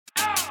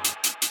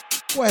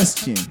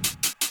Question.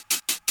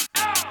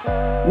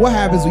 What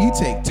happens when you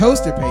take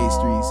toaster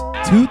pastries,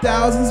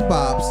 2000s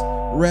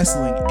bops,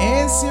 wrestling,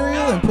 and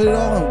cereal and put it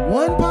all in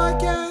one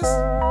podcast?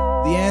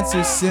 The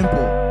answer's simple.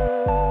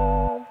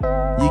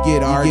 You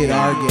get our game.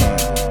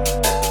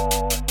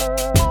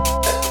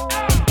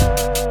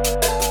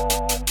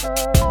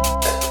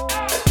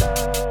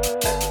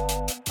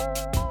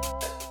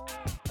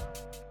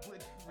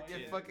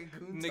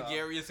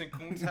 Nigarius and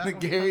Kunta.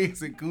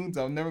 Nigarius and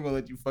Kunta. I'm never gonna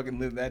let you fucking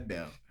live that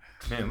down.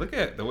 Man, look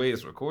at the way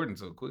it's recording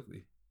so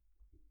quickly.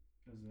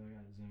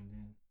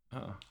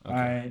 Okay. All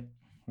right,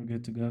 we're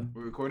good to go.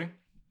 We're recording?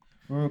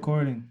 We're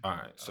recording. All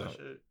right, so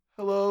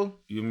Hello.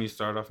 you want me to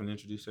start off and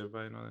introduce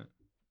everybody and all that?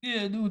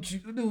 Yeah, do what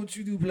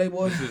you do,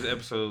 Playboy. This is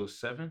episode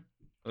 7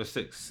 or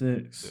 6?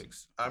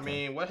 6. I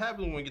mean, what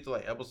happens when we get to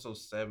like episode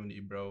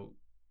 70, bro?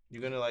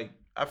 You're gonna like.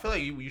 I feel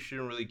like you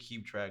shouldn't really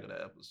keep track of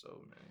that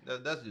episode,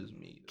 man. That's just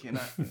me. Can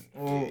I?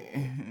 Well,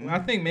 I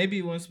think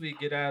maybe once we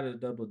get out of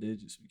double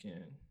digits, we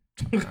can.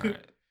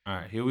 All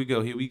right. Here we go.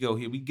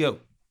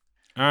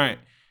 All right.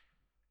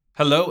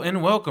 Hello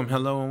and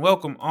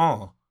welcome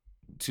all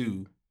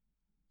to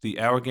the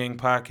Our Gang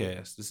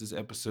podcast. This is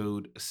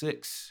episode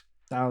 6.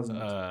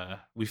 1,000.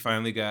 We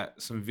finally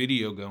got some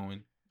video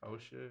going. Oh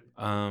shit.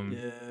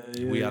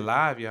 Yeah. We are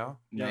live, y'all,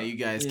 Now you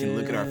guys can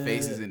look at our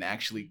faces and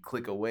actually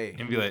click away.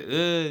 and be like,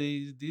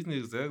 these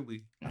niggas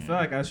ugly. I feel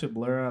like I should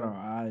blur out our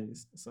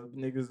eyes so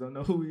niggas don't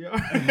know who we are.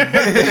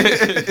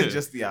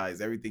 Just the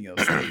eyes. Everything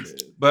else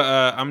stays. But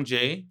I'm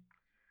Jay.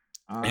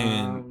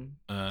 And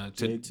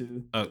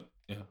J2.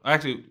 Yeah.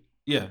 Actually,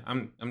 yeah,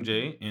 I'm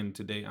Jay, and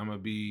today I'm gonna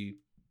be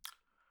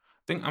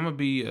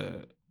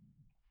a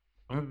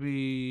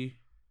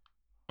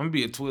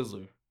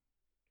Twizzler.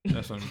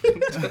 That's what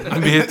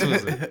I'm be a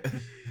Twizzler.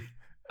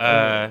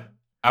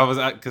 I was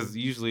because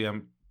usually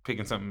I'm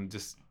picking something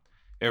just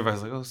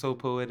everybody's like, oh, so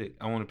poetic.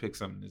 I want to pick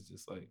something that's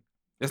just like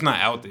it's not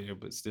out there,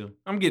 but still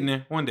I'm getting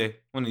there one day,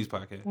 one of these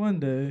podcasts. One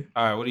day.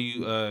 All right, what are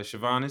you?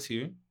 Siobhan is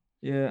here.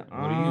 Yeah,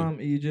 What are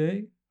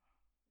EJ.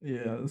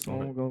 Yeah, that's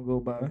what I'm gonna go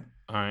by.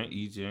 All right,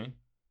 EJ.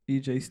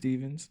 EJ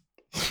Stevens.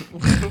 This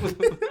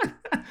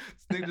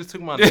nigga just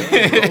took my name.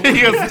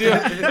 he gonna steal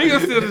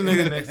the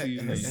nigga next to you.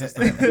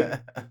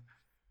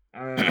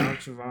 I'm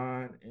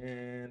Siobhan,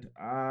 and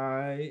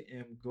I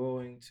am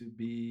going to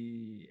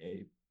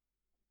be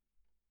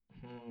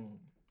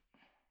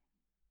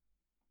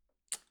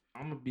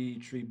I'm gonna be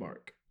Tree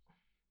Bark.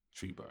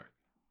 Tree bark.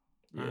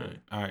 Yeah.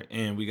 All right,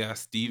 and we got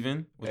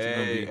Steven. What you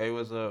gonna be? Hey,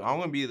 what's up? I'm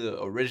gonna be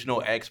the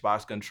original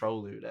Xbox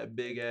controller, that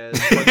big ass.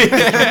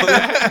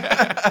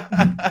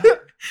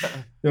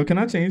 Yo, can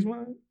I change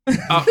mine?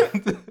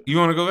 You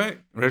want to go back?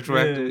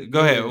 Retroactive? Yeah,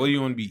 go ahead. yeah. What do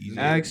you want to be? EJ?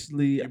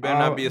 Actually, You better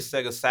not be a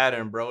Sega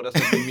Saturn, bro. That's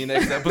gonna be me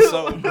next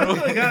episode, bro.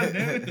 God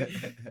damn it.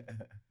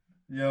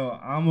 Yo,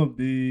 I'm gonna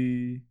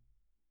be.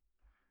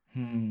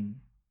 I'm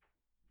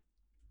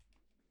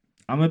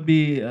gonna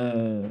be.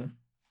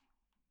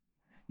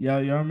 Y'all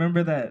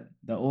remember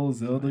the old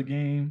Zelda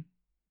game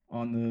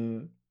on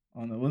the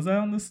was that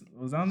on the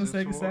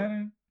Sega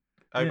Saturn?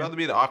 I'm about to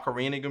be the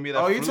ocarina. Gonna be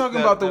that. Oh, you're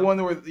talking about the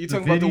one where the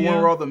one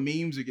where all the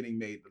memes are getting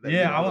made.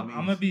 I'm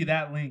gonna be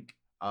that Link.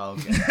 Oh,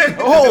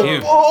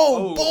 okay.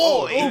 oh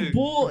boy.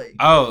 Boy.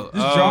 Oh,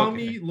 Just draw okay.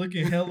 me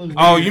looking hella weird.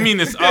 Oh, you mean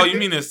this? Oh, you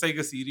mean the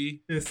Sega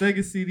CD? The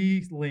Sega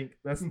CD Link.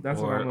 That's what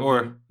I'm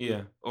gonna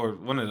do. Or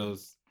one of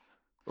those.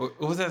 Or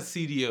was that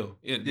CDO?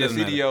 Yeah,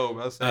 CDO.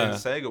 I was saying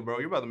Sega, bro.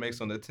 You're about to make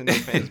some Nintendo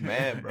fans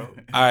mad, bro.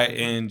 All right,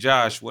 and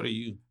Josh, what are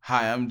you?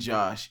 Hi, I'm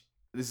Josh.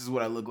 This is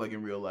what I look like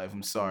in real life.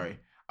 I'm sorry.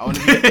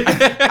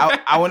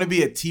 I want to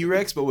be a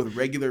T-Rex, but with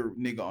regular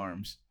nigga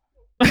arms.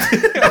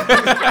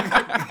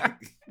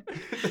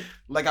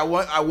 Like I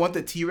want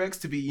the T-Rex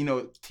to be,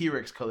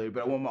 T-Rex colored,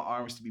 but I want my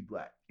arms to be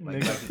black. Like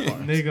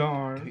nigga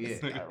arms.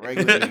 Yeah,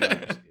 regular nigga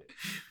arms. Yeah.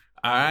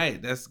 All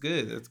right, that's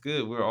good.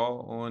 We're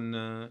all on.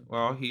 We're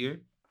all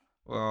here.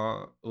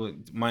 Well,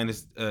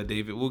 minus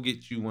David. We'll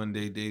get you one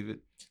day,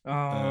 David.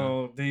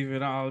 Oh,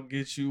 David, I'll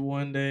get you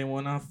one day.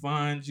 When I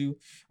find you,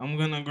 I'm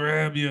gonna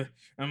grab you.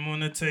 I'm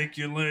gonna take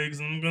your legs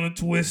and I'm gonna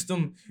twist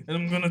them. And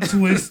I'm gonna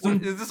twist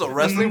them. Is this a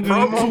wrestling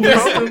promo,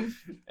 bro?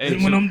 Hey,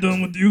 And when I'm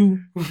done with you,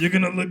 you're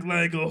gonna look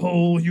like a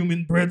whole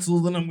human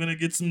pretzel. And I'm gonna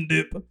get some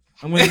dip.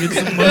 I'm gonna get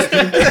some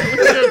mustard.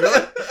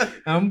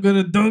 I'm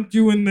gonna dunk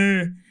you in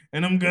there.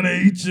 And I'm gonna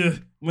eat you.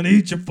 I'm gonna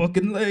eat your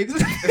fucking legs.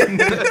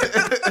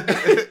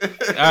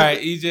 All right,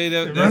 EJ.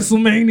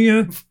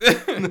 WrestleMania.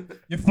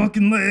 Your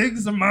fucking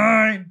legs are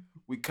mine.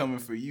 We coming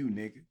for you,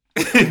 nigga.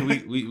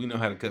 we know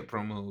how to cut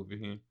promo over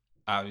here.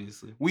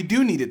 Obviously, we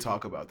do need to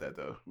talk about that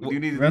though. We do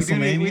need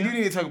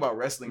to talk about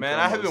wrestling. Man,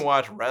 promos. I haven't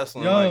watched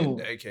wrestling in like a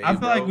decade. I feel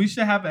bro. like we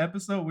should have an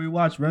episode where we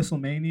watch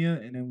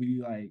WrestleMania and then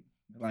we like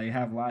like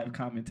have live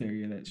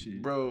commentary of that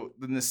shit. Bro,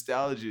 the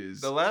nostalgia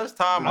is. The last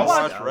time I I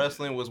watched watched-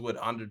 wrestling was with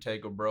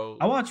Undertaker, bro.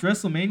 I watched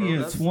WrestleMania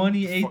Bro, that's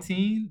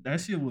 2018.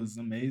 That shit was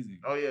amazing.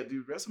 Oh yeah,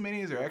 dude,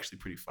 WrestleManias are actually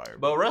pretty fire.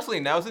 But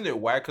wrestling now isn't it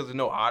whack because there's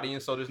no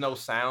audience, so there's no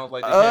sounds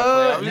like they can't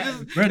play. I mean,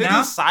 now- it's bro, it's now-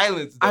 just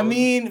silence. Though. I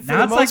mean, for Now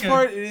the it's most like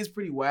part, it is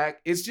pretty whack.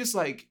 It's just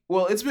like,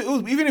 well,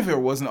 even if there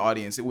was an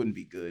audience, it wouldn't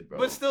be good, bro.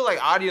 but still,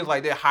 like audience,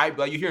 like they're hype.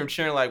 Like you hear them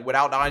cheering, like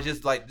without audience,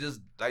 just like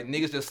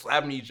niggas just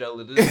slapping each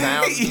other. Just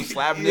sounds just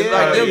slapping. Yeah,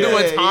 like them yeah,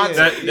 doing yeah. taunts.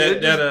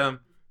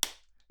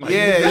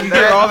 Yeah, you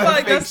hear all I feel that like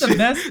fake that's the shit.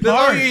 best That's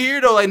all part. you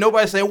hear though. Like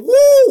nobody saying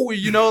 "woo,"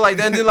 you know. Like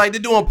then like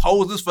they're doing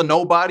poses for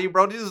nobody,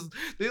 bro. They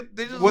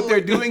just What they're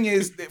doing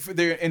is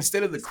they're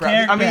instead of the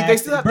crowd. I mean, Character they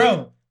still have acting.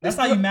 Bro, they that's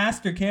how you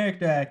master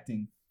character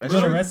acting. That's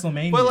Go to true.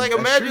 WrestleMania. But like, That's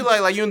imagine true.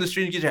 like you in the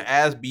street and get your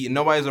ass beat and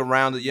nobody's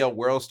around to yell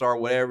 "World Star"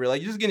 whatever.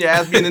 Like you just getting your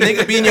ass beat and the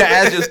nigga beating your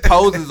ass just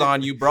poses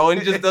on you, bro, and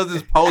he just does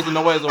this pose and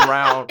nobody's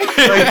around.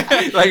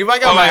 Like if I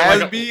got my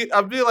ass beat,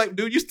 I'd be like,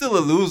 dude, you still a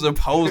loser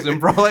posing,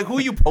 bro. Like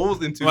who you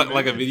posing to?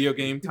 like a man? video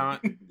game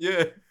taunt.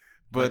 Yeah.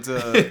 But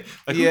Like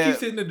who yeah.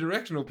 keeps hitting the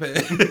directional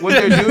pad? what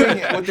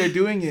they're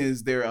doing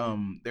is they're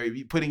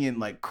putting in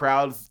like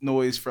crowd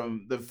noise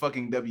from the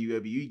fucking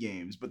WWE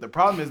games. But the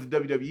problem is the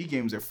WWE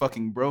games are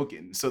fucking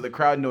broken, so the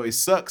crowd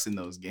noise sucks in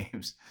those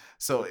games.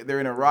 So they're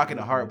in a rock and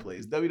a hard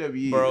place.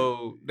 WWE,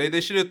 Bro, they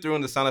should have threw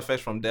in the sound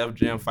effects from Def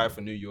Jam Fight for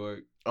New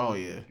York. Oh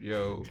yeah,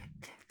 Yo.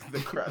 the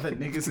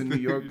niggas in New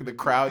York, the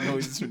crowd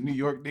noises from New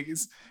York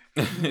niggas.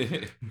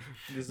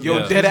 Yo,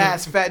 Yeah. dead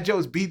ass Fat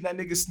Joe's beating that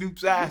nigga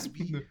Snoop's ass.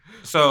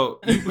 So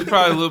we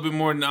probably a little bit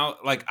more now.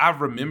 Like I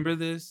remember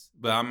this,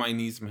 but I might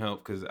need some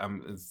help because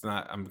I'm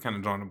kind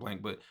of drawing a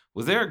blank. But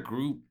was there a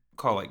group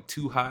called like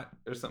Too Hot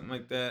or something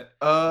like that?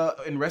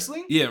 In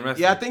wrestling? Yeah, in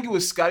wrestling. Yeah, I think it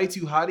was Scotty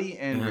Too Hotty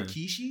and Mhm.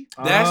 Rikishi.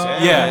 That's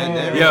Oh.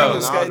 yeah, It yo,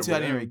 was Scotty Too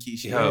Hotty and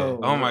Rikishi. Yo,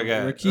 oh my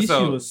God. Rikishi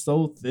So- was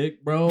so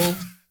thick, bro.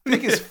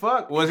 Thick as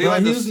fuck. Was he Bro,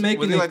 like he the was making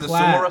was he it like the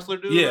clap. sumo wrestler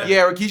dude? Yeah.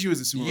 Yeah, Rikishi was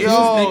a sumo. He Yo,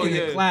 wrestler. was making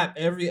yeah. it clap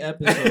every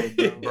episode,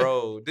 bro.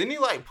 Bro, didn't he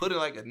like put in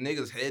like a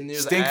nigga's head near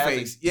his Stink ass?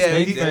 face. Yeah,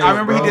 Stink he- face, I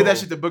remember he bro. did that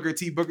shit to Booker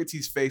T. Booker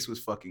T's face was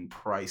fucking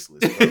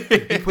priceless. Bro.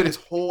 He put his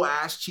whole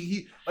ass cheek.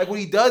 He, like what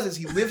he does is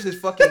he lifts his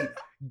fucking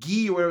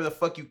gi or whatever the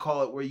fuck you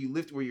call it, where you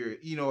lift where you're,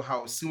 you know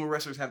how sumo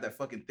wrestlers have that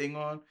fucking thing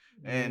on,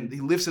 and he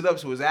lifts it up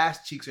so his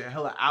ass cheeks are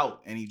hella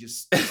out, and he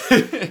just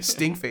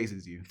stink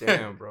faces you.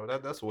 Damn, bro,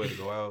 that's the way to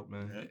go out,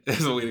 man.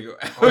 That's the way to go.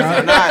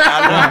 I'm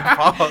not.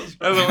 Pause.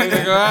 That's the way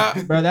to go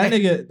out. Bro, that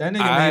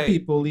nigga I- made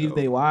people leave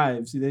their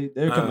wives. See,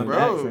 they're coming back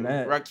Bro, for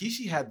that.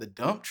 Rakishi had the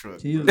dump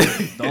truck. He was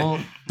like,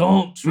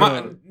 don't My,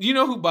 truck. you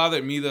know who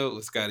bothered me though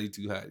was Scotty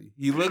Too Hotty.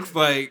 He looks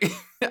like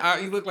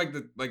he looked like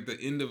the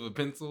end of a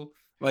pencil,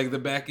 like the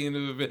back end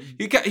of a.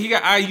 He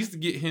got. I used to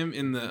get him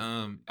in the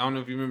I don't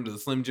know if you remember the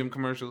Slim Jim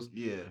commercials.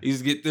 Yeah. I used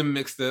to get them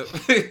mixed up.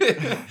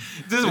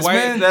 This white,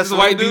 man- that's this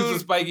white dude- dudes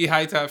with spiky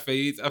high top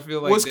fades. I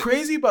feel like What's that-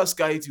 crazy about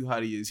Scotty Too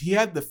Hotty is he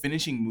had the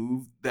finishing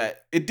move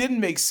that it didn't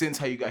make sense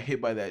how you got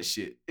hit by that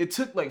shit. It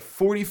took like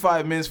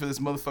 45 minutes for this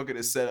motherfucker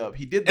to set up.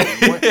 He did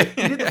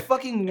the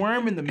fucking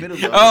worm in the middle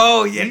of it.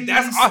 Oh yeah, He-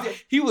 that's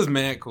he was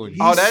mad corny.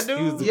 Oh, that He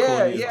was dude? the Yeah,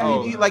 corniest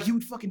yeah. dude. He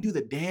would fucking do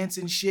the dance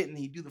and shit, and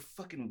he'd do the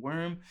fucking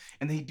worm,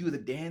 and then he'd do the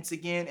dance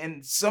again,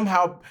 and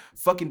somehow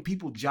fucking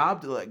people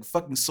jobbed like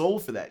fucking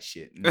sold for that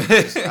shit. And I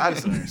just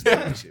don't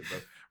understand that shit, bro.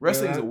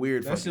 Wrestling's a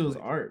weird That fucking shit was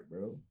thing. art,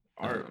 bro.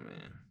 Art. Oh, man.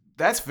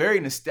 That's very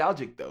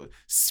nostalgic, though.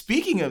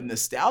 Speaking of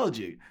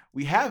nostalgic,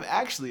 we have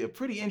actually a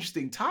pretty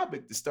interesting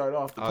topic to start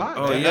off the podcast.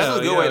 oh, yeah. That's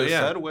a good way to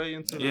yeah. segue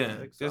into the Yeah,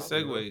 next good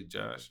topic, bro. segue,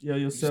 Josh. Yo,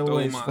 your stole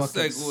segues my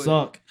fucking segue.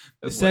 suck.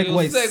 The That's why your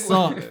segues segue-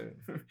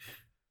 suck.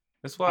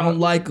 That's why I don't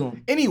like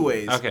them.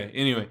 Anyways, Okay.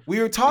 Anyway, we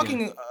were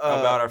talking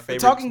About our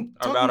favorite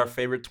about our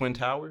favorite twin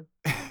tower.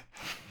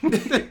 I'm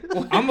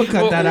gonna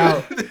cut that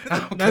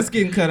out. That's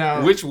getting cut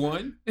out. which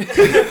one?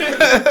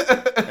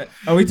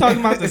 Are we talking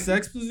about the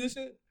sex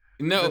position?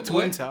 No, The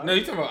Twin what? Tower? No,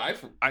 you talking about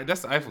Eiffel?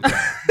 That's the Eiffel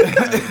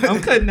Tower.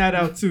 I'm cutting that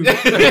out too.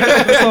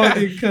 That's all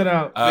getting cut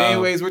out. But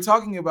anyways, we're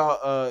talking about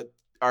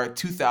our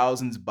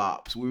 2000s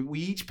bops. We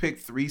each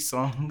picked 3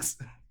 songs.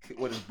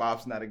 What is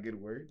bops? Not a good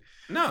word.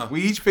 No,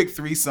 We each picked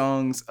 3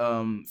 songs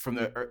from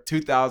the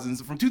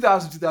 2000s, from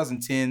 2000 to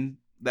 2010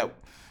 that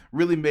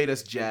really made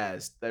us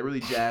jazzed. That really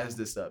jazzed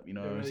us up. You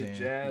know what I'm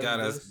saying?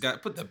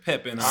 got put the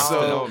pep in our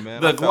So, step. Oh,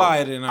 man, the I felt-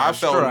 glide in our I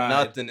felt stride.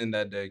 nothing in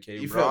that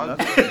decade, You bro. felt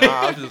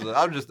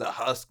I'm just a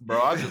husk, bro.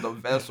 I'm just a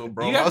vessel,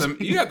 bro.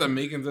 You got the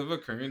makings of a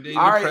current day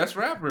All right. depressed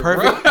rapper.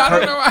 Perfect- Bro. I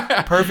don't know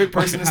why. Perfect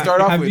person to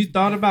start off Have with. you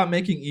thought about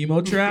making emo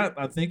trap?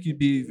 I think you'd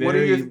be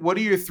very. What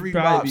are your 3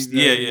 probably bops? be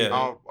Yeah, very-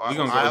 yeah. I We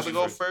gonna have with to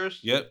you go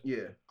first. Yep. Yeah.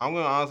 I'm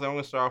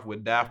gonna start off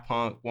with Daft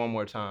Punk one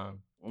more time.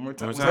 One more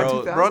time. One Was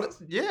more that time.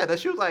 2000s? Yeah, that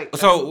shit was like.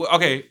 So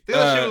okay, This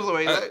shit was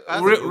like- I had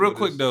to real Google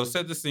quick this. though,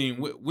 set the scene.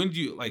 When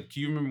do you like? Do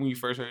you remember when you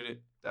first heard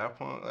it? Daft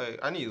Punk. Like,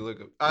 I need to look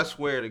up. I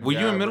swear to God. Were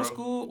you in middle bro.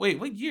 school? Wait,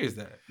 what year is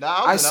that? Nah,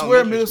 I I was in swear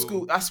elementary middle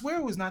school. I swear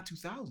it was not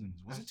 2000s.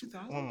 Was it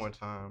 2000? One more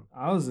time.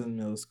 I was in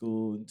middle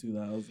school in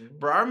 2000.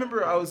 Bro, I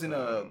remember I was going to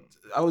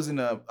the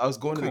Come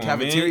on, man.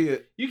 cafeteria.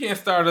 You can't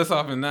start us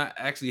off and not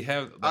actually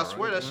have. I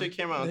swear that shit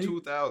came out in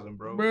 2000,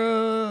 bro.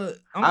 Bruh,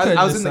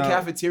 I was in the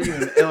cafeteria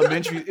in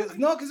elementary.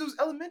 No, because it was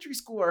elementary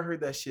school. I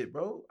heard that shit,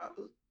 bro.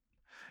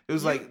 It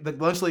was like the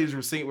lunch ladies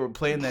were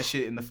playing that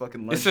shit in the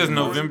fucking lunch. It says room.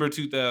 November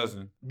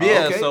 2000.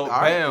 Yeah, Okay, so all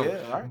right, bam, yeah,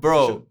 all right,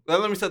 bro. sure.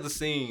 Let me set the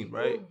scene,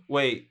 right?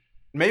 Wait,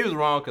 maybe it was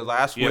wrong because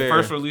I swear. Yeah,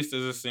 first released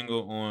as a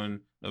single on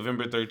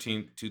November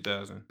 13th,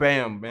 2000.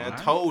 Bam, man, All right,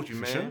 told you,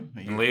 for man.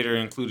 sure. And later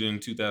included in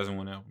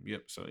 2001 album.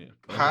 Yep, so yeah.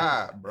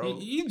 Ha, bro.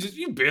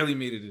 You barely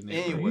made it in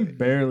there. Anyway. You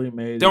barely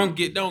made Don't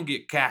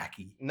get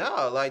cocky.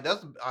 No, like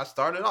I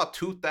started off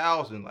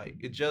 2000, like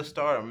it just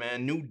started,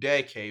 man. New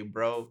decade,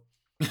 bro.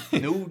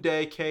 New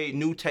decade,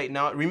 new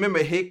technology.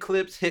 Remember Hit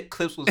Clips? Hit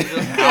Clips was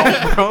just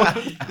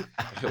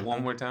out, bro.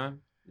 One more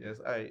time. Yes,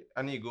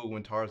 I need to Google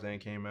when Tarzan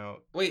came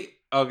out. Wait.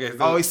 Okay. So,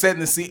 Oh, he's setting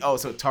the scene. Oh,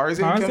 so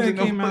Tarzan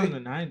came out in the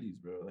 90s,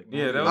 bro. Like,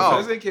 Yeah, that was- Oh,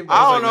 Tarzan came I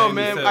out. don't like know,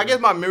 man. 97. I guess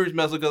my memory's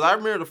messed up because I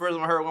remember the first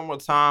time I heard it one more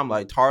time,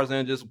 like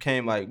Tarzan just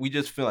came, like we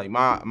just feel like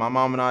my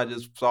mom and I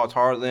just saw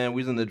Tarzan.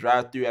 We was in the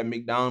drive-thru at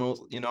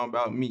McDonald's, you know,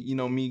 about me,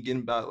 me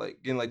getting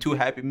like 2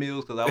 Happy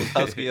Meals because I was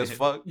husky as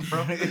fuck,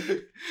 bro.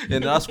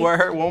 And I swear I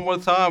heard it one more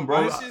time,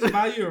 bro. Bro, just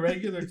buy you a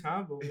regular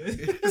combo, man.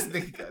 This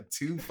nigga got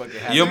 2 fucking.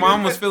 Happy your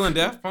mom Meals. was feeling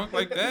Daft Punk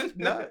like that?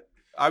 No.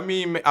 I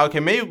mean, okay,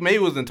 maybe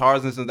it was in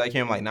Tarzan since that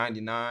came like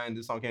 99.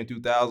 This song came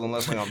 2000.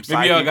 Unless like I'm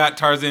Maybe y'all psychic. got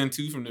Tarzan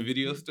 2 from the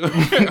video store on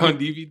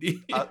DVD.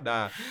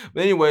 Nah.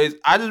 But anyways,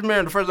 I just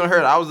remember the first time I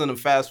heard it, I was in a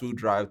fast food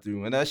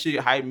drive-thru, and that shit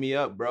hyped me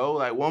up, bro.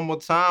 Like one more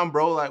time,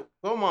 bro. Like,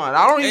 come on,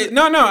 I don't Hey, even.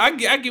 no, I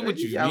get what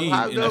you Yeah, mean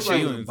I and feel the like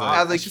feelings. as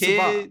Like, a That shit's a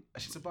bop. kid,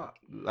 That shit's a bop.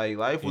 like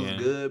life was Yeah.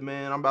 good,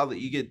 man. I'm about to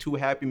you get 2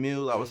 Happy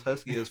Meals. I was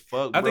husky as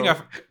fuck. Bro. I think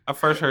I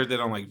first heard that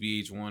on like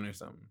VH1 or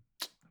something.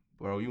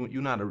 bro,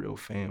 you're not a real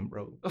fan,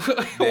 bro.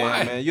 Why?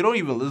 Damn, man, you don't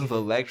even listen to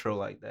electro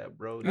like that,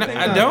 bro. No, Damn,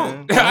 I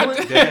don't.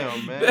 man.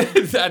 Damn,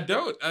 man. I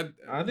don't.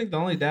 I think the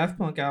only Daft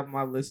Punk album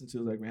I've listened to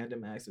is like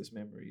Random Access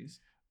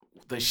Memories.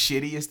 The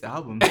shittiest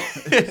album.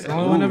 It's the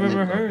only one I've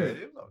ever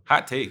heard.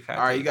 Hot take. All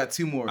right, you got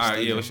 2 more. All right,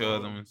 yeah. Steven. What's your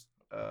other ones?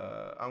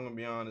 I'm gonna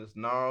be honest.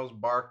 Gnarls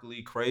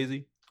Barkley,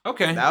 Crazy.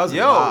 Okay. That was a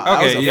Yo, bop. That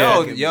okay, was a yeah.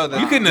 fucking Yo,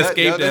 bop. You couldn't That-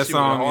 escape that that shit was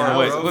song. hard, In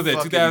what bro. was it?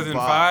 Fucking 2005,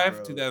 bop,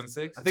 bro.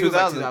 2006? I think it was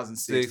like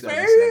 2006.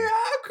 2006.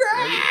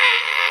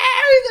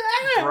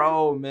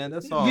 Bro, man,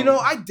 that song. You know,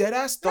 I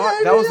deadass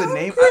thought that was the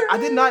name. I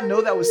did not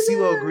know that was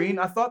CeeLo Green.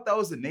 I thought that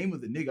was the name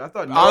of the nigga. I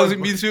thought. honestly,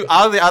 me too.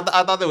 Honestly, I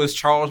thought that was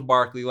Charles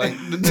Barkley, like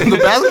the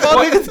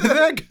basketball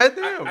nigga.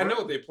 Goddamn, I know bro.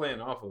 what they're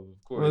playing off of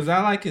course. Was that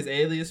like his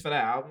alias for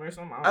that album or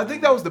something? I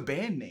think that was the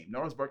band name.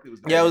 Gnarls Barkley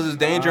was. The Yeah, it was band his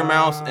name. Danger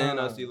Mouse and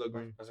CeeLo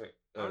Green. That's right.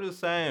 I'm just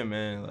saying,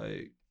 man.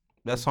 Like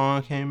that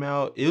song came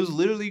out, it was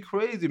literally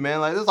crazy,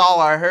 man. Like that's all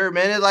I heard,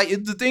 man.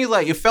 The thing is,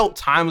 like, it felt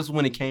timeless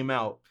when it came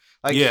out.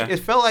 Like, Yeah. it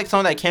felt like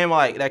something that came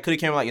like that could have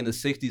came like in the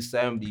 60s,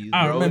 70s.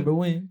 I bro. remember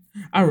when.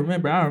 I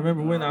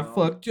remember when I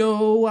fucked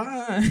your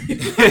wife.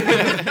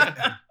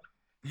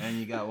 And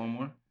you got one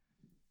more.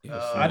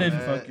 I didn't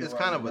man, fuck your It's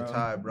kind wife, of a bro.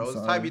 tie, bro. I'm It's a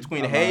sorry. tie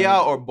between I Hey lied.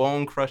 Ya or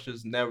Bone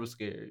Crushers Never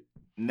Scared.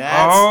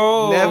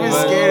 That's Never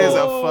Scared is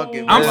a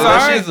fucking. I'm Man, sorry.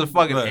 That shit's a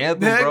fucking Look, anthem,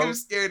 bro. Never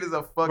Scared is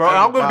a fucking. Bro,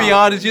 I'm gonna be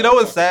bop. honest. You know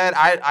what's sad?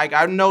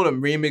 I know the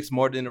remix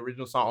more than the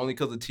original song only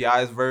because of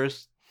T.I.'s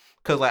verse.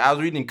 Cause like I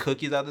was reading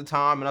Cookies at the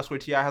time, and I swear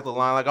T.I. has a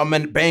line like, "I'm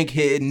a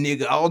bankhead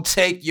nigga. I'll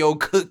take your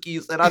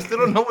cookies," and I still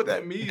don't know what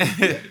that means.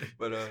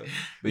 but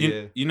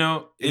yeah, You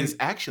know, It in, is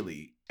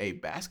actually a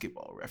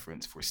basketball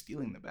reference for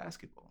stealing the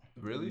basketball.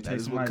 really. That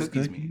is what somebody's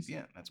cookies cookies? means.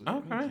 Yeah, that's what it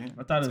Okay. means.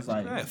 Yeah. I thought it was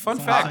like Yeah, fun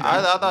somebody- fact.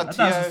 I thought I thought it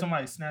T.I. was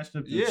somebody snatched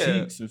up your Yeah.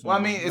 cheeks or something. Well,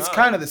 I mean, it's Nah.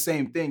 kind of the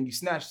same thing. You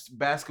snatch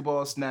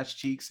basketball, snatch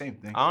cheeks, same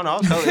thing. I don't know. I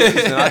was totally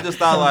interested. I just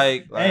thought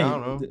like hey, I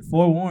don't know.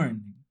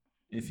 forewarned.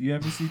 If you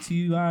ever see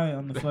T.I.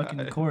 on the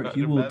fucking court,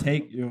 he will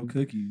take your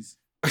cookies.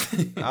 I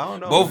don't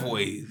know. both man.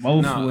 ways.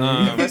 Both No,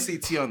 ways. If I see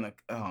T on the,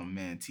 oh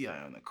man, Ti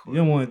on the court.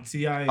 You don't want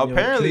T.I. in your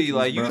Apparently, cookies,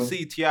 like you bro. can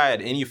see T.I.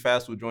 at any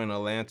fast food joint in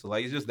Atlanta.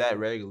 Like it's just that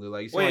regular.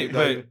 Like you see Wait,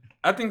 like, but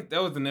I think that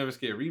was the Never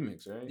Scared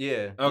remix, right?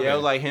 yeah, Okay. yeah, it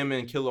was like him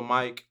and Killer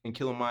Mike.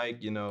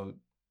 You know,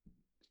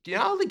 yeah,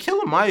 I don't think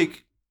Killer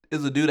Mike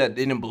is a dude that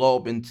didn't blow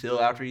up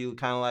until after he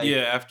kind of like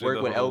Yeah, after work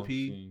the with whole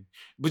LP. thing.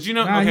 But you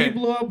know, Nah, okay. he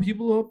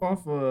blew up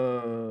off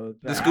the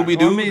I Scooby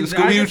Doo, mean, the I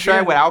Scooby Doo guess,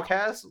 track yeah. with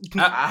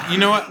Outkast. You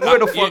know what? Where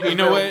the fuck you is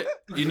know Bill?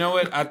 what? You know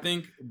what? I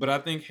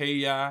think Hey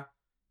Ya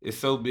is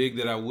so big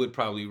that I would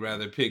probably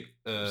rather pick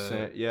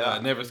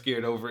Never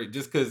Scared over it,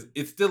 just because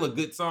it's still a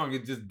good song.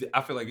 It just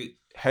I feel like it.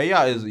 Hey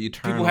Ya is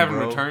eternal. People haven't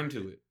bro. returned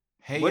to it.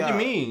 Hey, What do you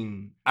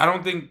mean? I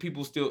don't think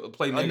people still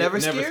play Never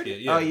Scared?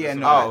 Yeah, Oh yeah, that's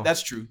no, what- Oh.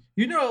 that's true.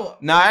 You know,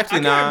 Nah, actually,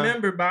 I nah. can't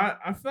remember, but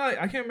I feel like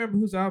I can't remember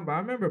whose album, but I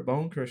remember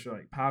Bone Crusher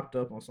like popped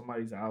up on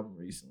somebody's album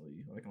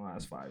recently, like in the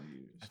last 5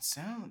 years. That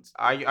sounds.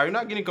 Are you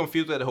not getting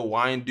confused with the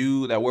Hawaiian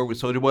dude that worked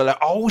with Soulja Boy? Like,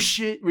 oh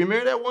shit,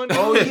 remember that one?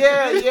 Oh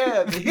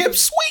yeah, the hip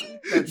swing.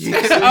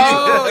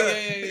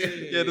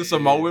 Yeah, the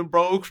Samoan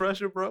Bone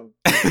Crusher, bro.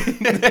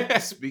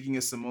 Speaking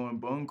of Samoan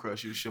Bone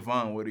Crushers,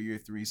 Siobhan, what are your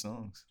 3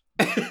 songs?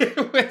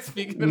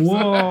 Speaking of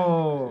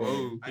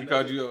Whoa. he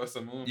called you a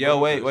Samoan. Yo,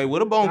 wait,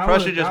 what a Bone That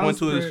Crusher was- just that went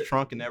to was his for-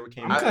 trunk and never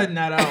came I'm back. cutting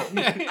that out.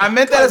 I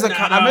meant that as a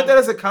Cutting I meant that that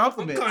as a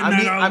compliment. I'm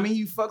cutting that I out. mean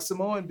you fuck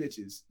Samoan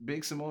bitches,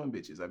 big Samoan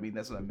bitches. I mean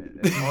that's what I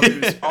meant.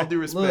 That's all due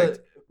respect.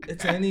 Look,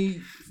 to any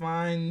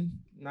fine,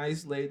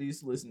 nice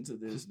ladies, listen to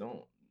this.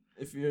 Don't.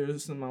 If you're a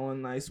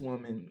Samoan nice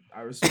woman,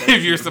 I respect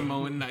If you're you.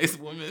 Samoan nice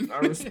woman, I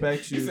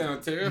respect You you.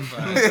 sound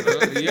terrified. Bro.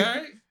 You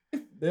alright?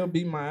 They'll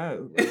beat my ass.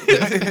 bro.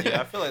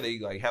 Yeah, I feel like they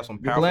like have some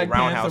Your powerful Black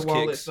roundhouse Panther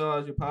wallet kicks. fell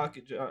out your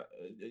pocket,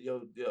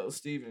 yo,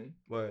 Steven.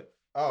 But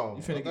oh,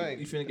 You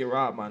finna get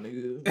robbed, my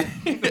nigga.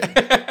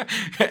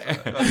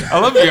 I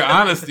love your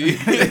honesty.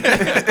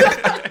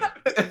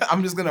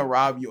 I'm just gonna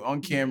rob you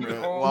on camera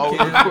On while we're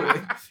camera.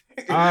 recording.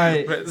 All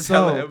right, There's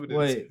hella so evidence.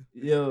 wait,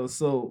 yo,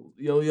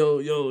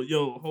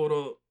 hold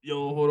up,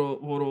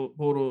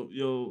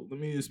 yo, let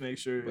me just make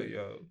sure. But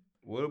yo,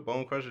 what if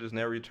Bone Crusher just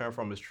never returned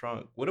from his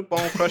trunk? What if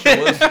Bone Crusher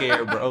was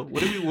scared, bro?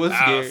 What if he was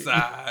scared?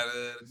 Outside of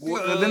the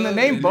Well, then the club,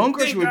 name and Bone they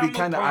Crusher would be think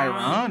I'm a kinda punk.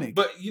 ironic.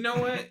 But you know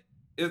what?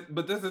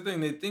 But that's the thing.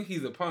 They think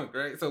he's a punk,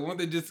 right? So won't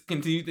they just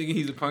continue thinking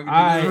he's a punk and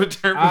Aight, then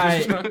return from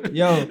his aight, trunk?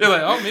 yo. They're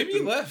like, oh, maybe he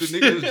left. The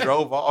nigga just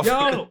drove off.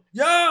 Yo,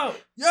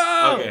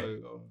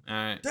 Okay. All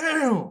right.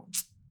 damn,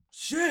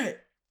 shit.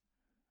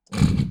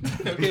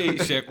 Okay,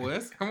 Sheck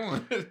West. Come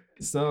on.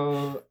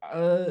 So,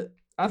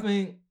 I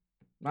think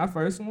my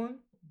first one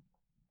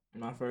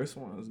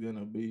is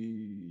gonna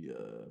be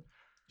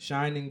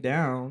 "Shining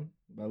Down"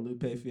 by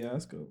Lupe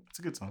Fiasco. It's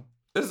a good song.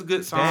 This is a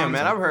good song. Damn,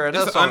 man, I've heard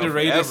It's that an song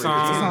underrated forever.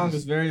 song. This song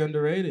is very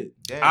underrated.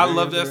 Damn, I man.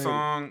 love that underrated.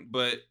 song,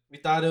 but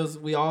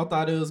We all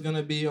thought it was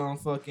gonna be on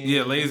fucking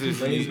yeah, Lasers.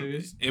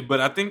 Lasers.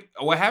 But I think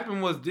what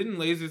happened was, didn't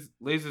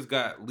Lasers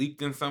got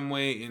leaked in some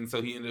way, and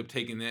so he ended up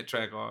taking that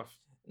track off.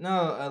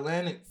 No,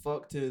 Atlantic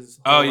fucked his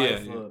Oh, whole yeah,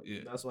 life yeah, up. yeah.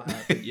 That's what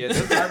happened. Yeah, I,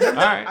 this, remember,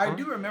 Alright, I huh?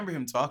 do remember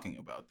him talking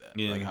about that.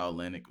 Yeah. Like how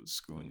Atlantic was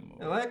screwing him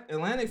over.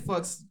 Atlantic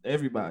fucks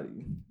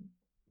everybody.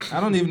 I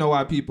don't even know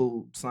why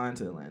people sign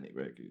to Atlantic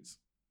Records.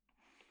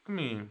 I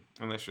mean,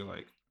 unless you're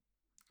like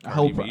I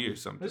Cardi hope B or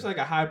something. there's like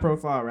a high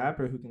profile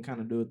rapper who can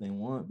kind of do what they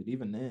want, but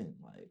even then,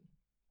 like,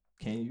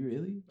 can you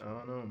really? I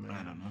don't know, man.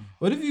 I don't know.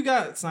 What if you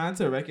got signed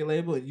to a record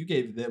label and you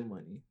gave them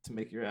money to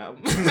make your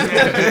album?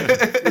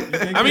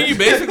 I mean, you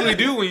basically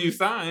do when you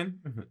sign.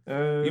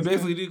 Uh, You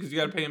basically do because you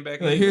got to pay him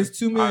back. like, anyway. here's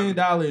 $2 million.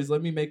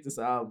 Let me make this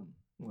album.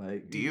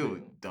 Like, Deal,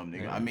 dumb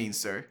nigga. I mean,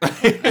 sir.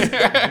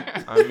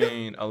 I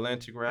mean,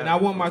 Atlantic Rap. and I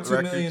want my $2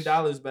 Records, million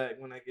back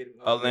when I get it.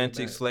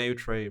 Atlantic slave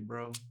trade,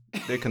 bro.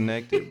 They're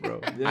connected,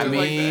 bro. Yeah, I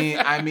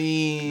like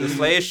mean, The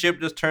slave ship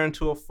just turned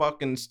to a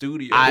fucking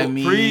studio. I Preach.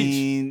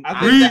 mean,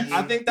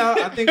 I think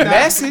that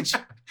message.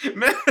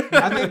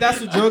 I think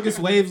that's what Jogus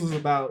Waves was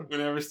about.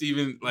 Whenever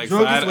Steven like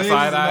Drogus side Waves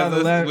eyes is about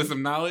us 11. with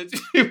some knowledge.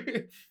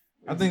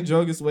 I think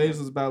Jogus Waves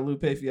was about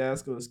Lupe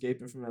Fiasco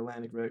escaping from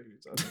Atlantic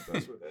Records. I think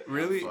that's what that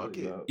Really? was Fuck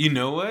it. about. You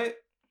know what?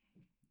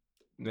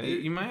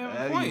 You might have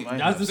a You point. might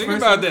That's his Think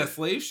first about that.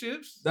 Slave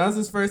ships, That was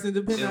his first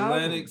independent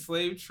Atlantic album.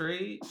 slave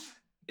trade,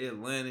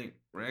 Atlantic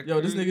Records. Yo,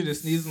 this nigga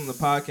just sneezed on the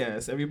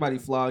podcast. Everybody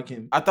flog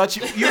him. I thought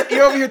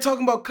you're over here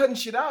talking about cutting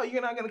shit out.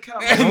 You're not gonna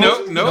cut out.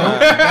 No, no.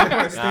 That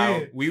part Nah,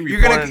 staying. we You're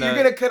reporting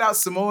gonna cut out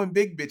Samoan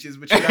big bitches,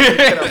 but you're not gonna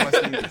cut out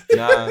my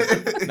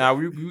sneezes. Nah,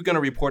 we're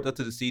gonna report that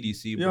to the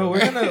CDC, bro. Yo, we're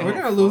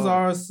gonna lose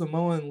our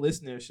Samoan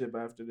listenership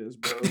after this,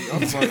 bro. Y'all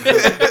fucked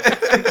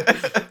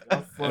up.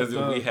 Y'all fucked As if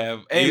up. we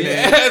have, Hey,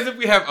 man. as if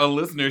we have a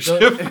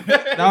listenership.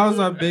 That was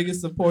our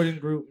biggest supporting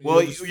group.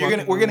 Well, just we're fucking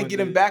gonna one get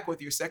him dude. back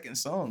with your second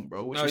song,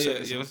 bro. What's Oh your yeah,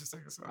 second yeah. song? What's the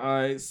second song? All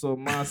right, so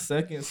my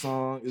second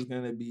song is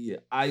gonna be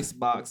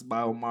 "Icebox"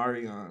 by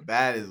Omarion.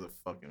 That is a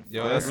fucking.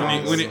 Yo, fire that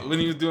song. song- When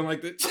he was doing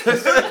like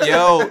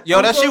that.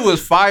 Yo, that shit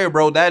was fire,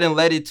 bro. That and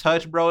Let It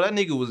Touch, bro. That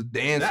nigga was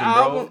dancing,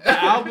 The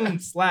album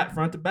slapped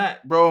front to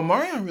back. Bro,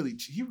 Marion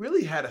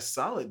really had a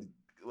solid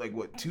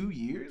 2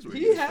 years? Where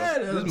He was had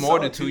fucking- This is more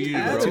than 2 he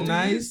years, had bro. a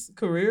nice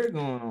career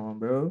going on,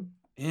 bro.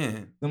 Yeah.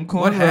 Them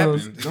What cornrows.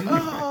 happened? them-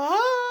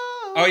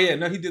 Oh yeah,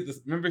 no, he did this.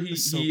 Remember he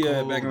It's so he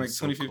cold, back in like it's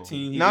so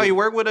 2015. Now did- you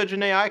work with a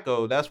Janae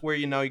Aiko. That's where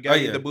you got Oh,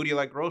 yeah. the booty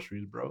like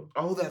groceries, bro.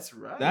 Oh, that's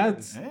right.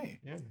 That's-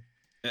 hey.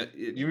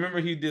 You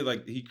remember he did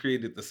he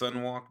created the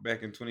Sunwalk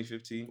back in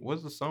 2015.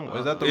 What's the song?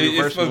 Is that the It's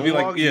reverse supposed to be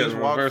moonwalk? like You just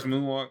walk- reverse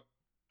moonwalk.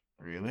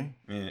 Really?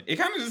 Yeah, it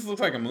kind of just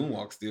looks like a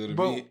moonwalk still to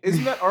But me.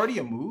 isn't that already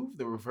a move?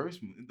 The reverse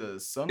move, the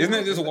sun. Isn't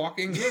it just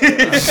walking?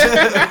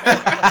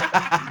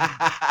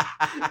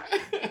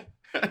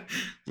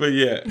 But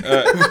yeah,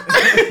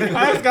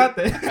 I just got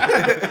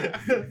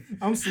that.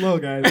 I'm slow,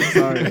 guys. I'm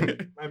sorry.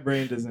 My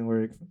brain doesn't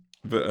work.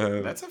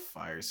 But That's a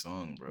fire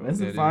song, bro. That's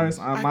a That fire is.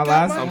 song. I My got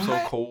last my song. I'm so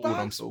Ice cold. box.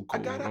 I'm so I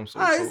cold. got I'm so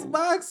Ice cold.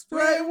 box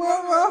right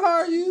where my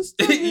heart used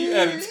to be. you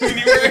added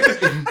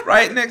 20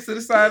 right next to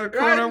the side of the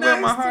corner Right where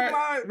my next to heart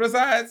my-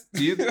 resides.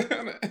 Do you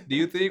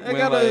think I when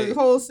got a like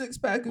whole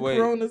 6-pack of Wait.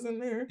 Coronas in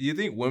there. do you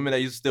think women that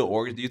used to steal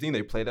organs, do you think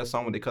they play that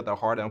song when they cut their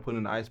heart out and put it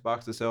in the ice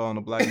box to sell on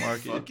the black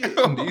market? Fuck it.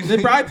 Do you They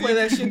think- probably play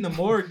that shit in the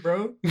morgue,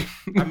 bro.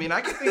 I mean, I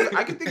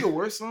could think of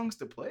worse songs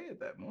to play at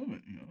that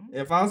moment. You know?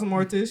 If I was a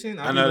mortician,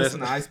 I I'd be know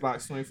listening to that's-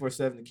 Icebox 24/7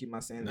 to keep my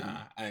sanity.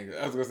 Nah, I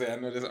was gonna say I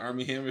know this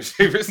Army Hammer's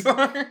favorite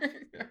song.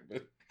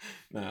 But,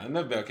 nah,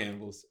 enough about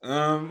cannibals.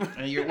 And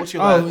what's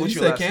your Oh, last? you What's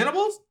your said last?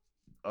 cannibals?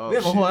 Oh, we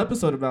have a shit. whole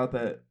episode about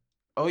that.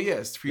 Oh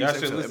yes, Yeah, I previous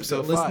should episode, listen to episode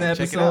it. Listen to 5.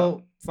 Check it out.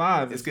 episode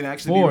 5. It's gonna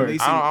actually 4. be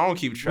releasing. I don't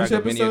keep track Which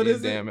of any of episode these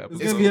is it? damn It's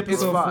episodes. gonna be It's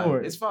episode 5.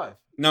 4. It's 5.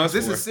 No, it's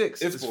This 4. is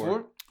 6. It's It's 4.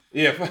 4.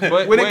 Yeah,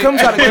 But When it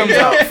comes out, it comes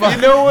out.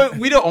 You know what?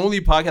 We the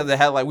only podcast that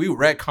had like we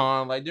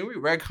retcon. Like, didn't we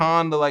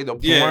retcon the like the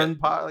porn Yeah,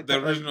 pod? Like,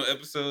 the original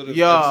episode of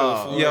Yo,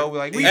 episode 4. Yo,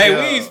 like we Hey, Yeah.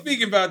 we ain't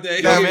speaking about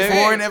that. That man.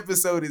 foreign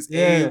episode is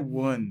Yeah.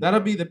 A1.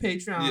 That'll be the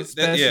Patreon Yeah,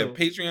 special.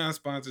 Patreon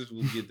sponsors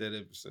will get that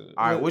episode.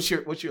 All right, what's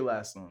your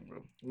last song, bro?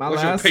 My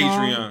What's last your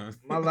song. Patreon?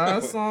 My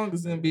last song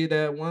is gonna be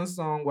that one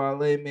song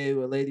Wale made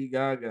with Lady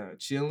Gaga,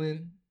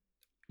 "Chillin'."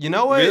 You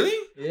know what? Really?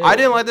 Yeah. I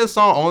didn't like this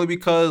song only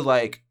because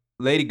like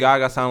Lady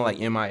Gaga sounded like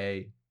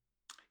MIA.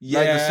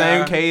 Like the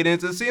same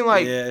cadence. It seemed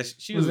like yeah,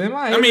 she Was was. MIA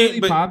I mean, really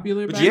but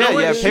popular? but back you know then?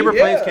 what? yeah, Paper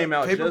Yeah, Planes came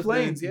out. Paper just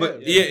Planes, then. yeah.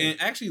 But yeah,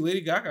 and actually,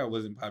 Lady Gaga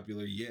wasn't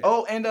popular yet.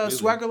 Oh, and Really?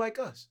 Swagger Like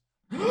Us.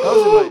 That was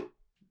in my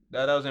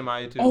that was in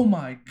MIA too. Oh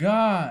my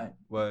god!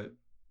 What?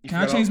 Can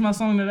I change my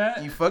song to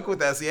that? You fuck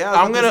with us, yeah.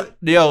 I'm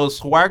gonna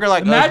Swagger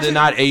Like Us Imagine- did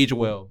not age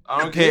well. I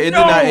don't care. It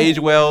No! did not age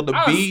well. The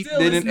I'll beat still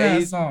didn't listen to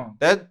that age. song.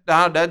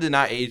 That did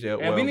not age that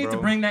Yeah, well. we need bro. to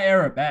bring that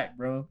era back,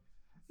 bro.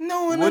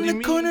 No one What on do the you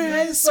mean? corner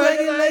has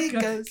Swagger Like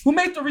Us. Who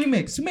made the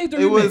remix? Who made the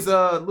It remix? was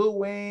Lil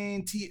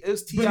Wayne. It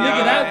was T.I. But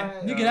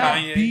nigga, that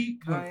Kanye. beat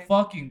was Kanye.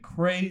 fucking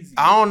crazy.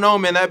 I don't know,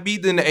 man. That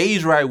beat didn't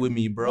age right with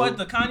me, bro. What,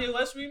 the Kanye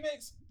West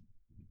remix?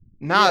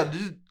 Nah,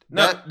 just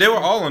No, that. they were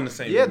all on the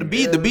same. Yeah, the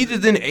beat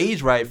just didn't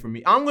age right for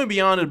me. I'm gonna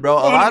be honest, bro.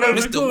 A lot of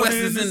Mr. West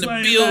is in the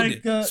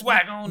building.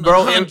 Swag on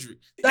Bro,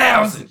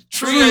 100,000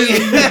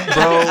 trillion.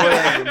 bro,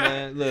 whatever,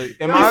 man. Look,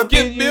 in my He skipped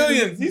opinion,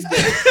 billions. He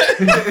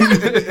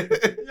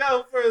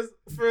Yo,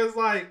 for his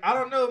like, I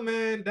don't know,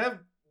 man.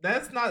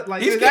 That's not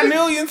like skipped that,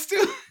 millions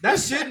too. that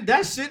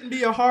shouldn't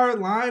be a hard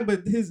line,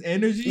 but his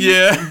energy, his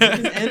Yeah.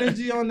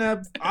 energy on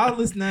that, I'll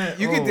listen to that.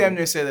 You could oh. damn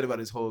near say that about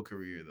his whole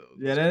career,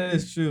 though. Yeah, that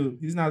is true.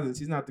 He's not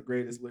the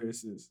greatest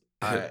lyricist.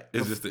 All right.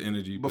 It's just the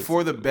energy.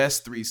 Before the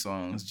best 3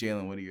 songs,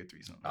 Jalen, what are your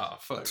 3 songs? Oh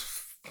fuck.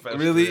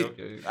 Really?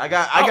 Okay. I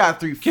got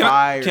 3 can I-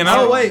 fire. can I-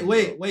 Oh songs,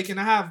 wait! Can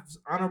I have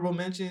honorable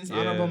mentions? Yeah.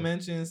 Honorable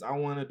mentions. I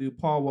want to do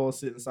Paul Wall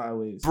sitting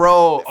sideways.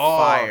 bro,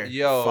 Fire.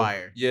 yo,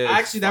 Fire. yeah.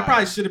 Actually, that fire.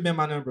 probably should have been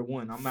my number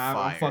 1. I'm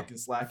Fire. fucking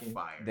slacking.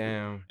 Fire.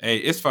 Damn. Hey,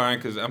 it's fine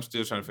because I'm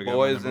still trying to figure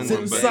Boys out my in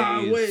number Sitting one. But,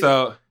 sideways.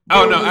 so,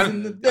 oh no, Boys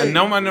in the I day.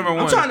 know my number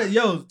one. I'm trying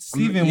to,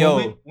 Steven, Yo.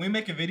 when we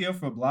make a video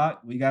for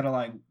Block, we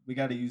gotta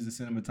use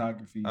the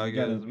cinematography. I We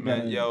guess, gotta,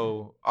 man.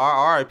 Yo,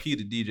 R.I.P.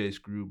 to DJ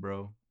Screw,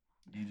 bro.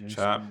 DJ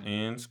Chop Screw.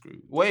 and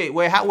screw. Wait.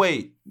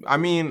 I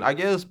mean, I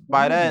guess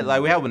by that,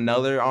 like, we have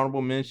another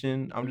honorable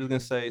mention. I'm just gonna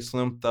say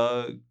Slim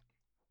Thug.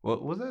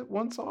 What was that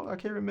one song? I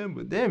can't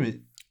remember. Damn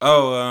it.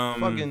 Oh,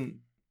 Fucking.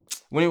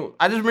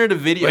 I just remember the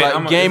video, Wait, like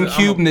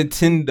GameCube,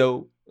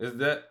 Nintendo. Is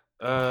that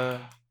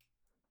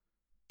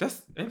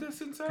that's ain't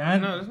that inside?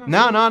 Kind- No, that's not.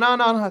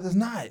 No, that's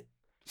not.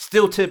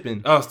 Still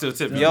Tipping. Oh, still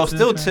tipping. Yo,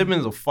 Still Tippin'. Tipping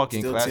is a fucking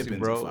Still classic, Tippin's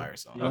bro. a fire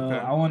song. Yo, Okay,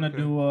 I want to okay.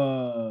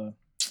 do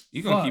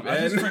You gonna keep I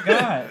adding? just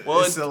forgot. Well,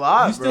 It's a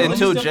lot, you bro. still-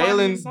 Until still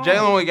finding Jalen, songs? Jalen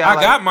only I got.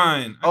 like, got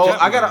mine. Oh,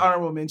 I got an mine.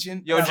 honorable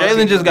mention. Yo, Yeah,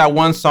 Jalen just got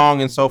one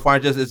song, and so far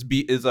it's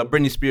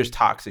Britney Spears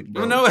Toxic,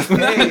 bro. No, it's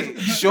not. Hey,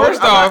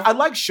 First off, I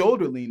like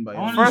Shoulder Lean by I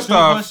him. wanna First do Showboy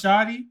off-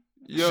 Shawty.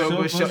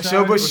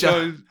 Showbush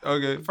Shawty.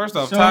 Okay. first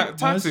off, Showboy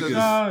toxic is.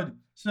 Shawty.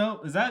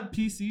 Is that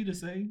PC to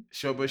say?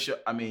 Showbush.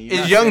 I mean, you're Is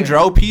not Young saying-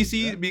 Dro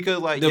PC? Because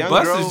like The Young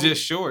bus Dro, is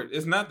just short.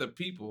 It's not the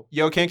people.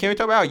 Yo, can we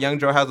talk about how Young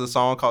Dro has a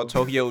song called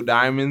Tokyo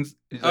Diamonds?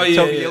 It's Oh like yeah,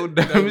 Tokyo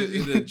yeah.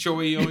 Diamonds. The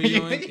Choi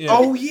Yoing. Yeah.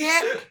 Oh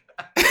yeah.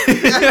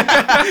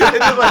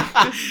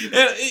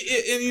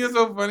 and you know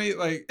so funny,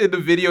 like And the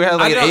video has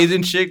like I an don't-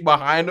 Asian chick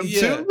behind him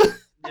Yeah. too.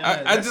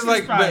 I just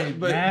like,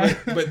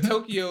 but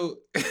Tokyo,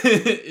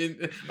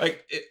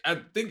 I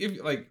think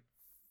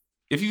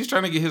if he was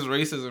trying to get his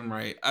racism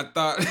right, I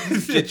thought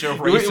Get your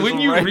wouldn't racism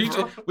you right, reach?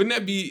 bro. Wouldn't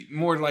that be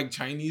more like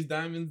Chinese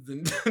diamonds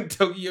than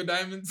Tokyo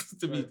diamonds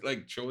to be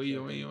like Choi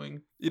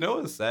Yoing? You know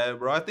what's sad,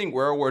 bro? I think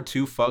World War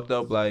II fucked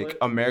up like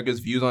America's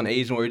views on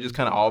Asian, where we just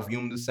kind of all view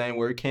them the same,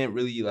 where we can't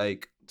really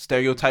like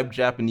stereotype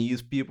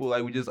Japanese people,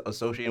 like we just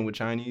associate them with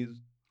Chinese.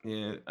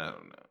 Yeah, I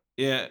don't know.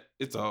 Yeah,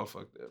 it's all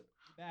fucked up.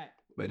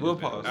 But We'll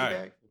it's- pause. All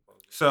right.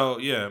 So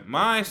yeah,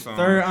 my song.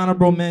 Third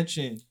honorable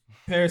mention: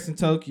 Paris and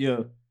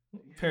Tokyo.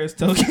 Paris,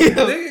 Tokyo.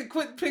 Nigga,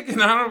 quit picking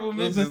honorable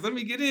mentions. Let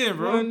me get in,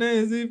 bro. One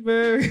easy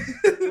Paris.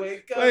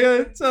 Wake up. Wake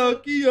up,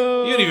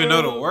 Tokyo. You don't even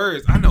know the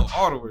words. I know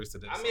all the words to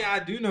this. I mean, I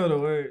do know the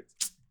words.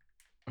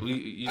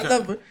 You I try-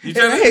 love her. you And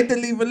trying I to- hate to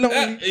leave her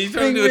lonely. You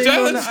trying to do a Ring,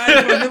 ring on the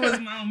challenge? iPhone, it was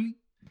mommy.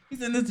 He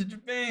sent us to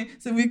Japan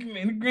so we can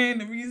make the grand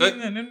the reason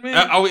and the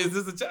man. Oh, is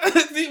this a challenge?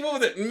 What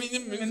was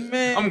that?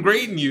 Man. I'm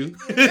grading you.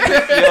 Yo,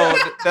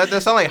 that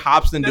sound like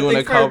Hobson That doing a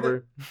thing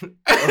cover.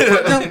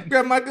 Jump,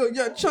 grab my go,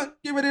 yo, chunk,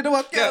 get ready to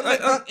walk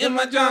out. In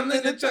my John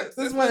in the truck.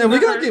 That's why we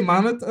gonna get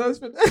monetized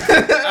for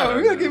that.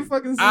 We're gonna get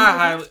fucking.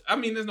 I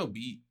mean, there's no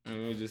beat.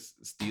 We're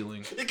just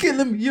stealing. You're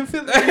killing me. You're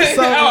feeling me.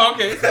 Oh,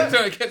 okay. So I'm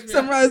trying to catch me.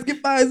 Sunrise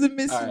goodbyes and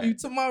missing Alright. you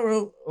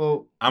tomorrow.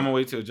 Oh, I'm gonna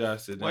wait till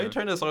Josh sit down. Why you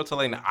turn this into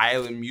like an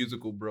island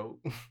musical, bro?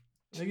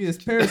 nigga,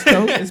 it's Paris,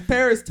 Tokyo. It's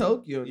Paris,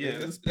 Tokyo. Yeah,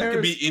 nigga. It's that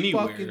could be Paris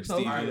anywhere, fucking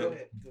Steve. Tokyo.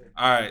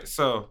 All right,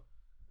 so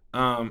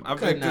I Cutting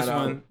picked this that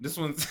one. out. This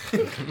one's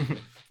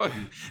fuck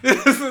you.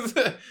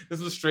 This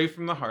was straight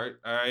from the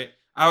heart. All right,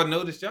 I would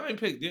notice y'all ain't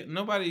picked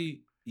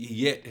nobody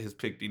yet has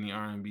picked any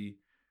R&B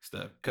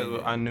stuff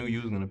Because I knew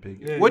you was gonna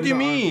pick it. Yeah, What do you you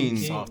know, R&B mean?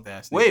 king. Soft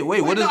ass. Wait,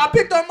 Wait, what is? no, I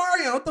picked on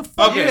Mario. What the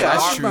fuck? Okay, you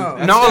that's talking true.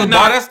 about?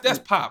 No, that's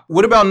pop.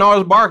 What about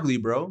Gnarls Barkley,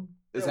 bro?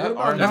 Is Yeah, that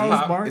what about R&B?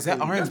 Gnarls Barkley? Is that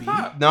That's R&B?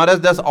 pop. No,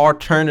 that's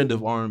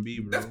alternative R&B,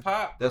 bro. That's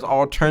pop. That's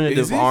alternative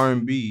Is it?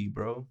 R&B,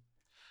 bro.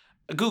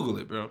 Google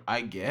it, bro. I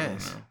I don't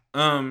guess.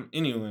 know.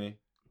 Anyway,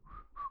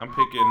 I'm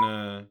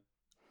picking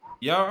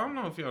y'all. I don't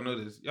know if y'all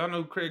know this. Y'all know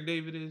who Craig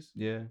David is?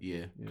 Yeah.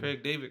 Yeah.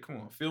 Craig David, come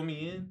on, fill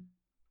me in.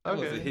 That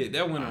was a Okay. hit.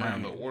 That went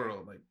around the Alright.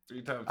 world like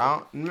 3 times.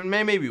 I don't,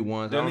 maybe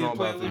once. I Don't don't know need to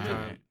play about it 3 with you?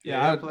 times.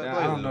 Yeah, play I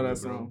a don't know little that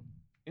bit, bro. song.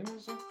 You know what I'm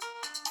saying?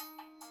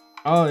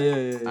 Oh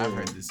yeah. I've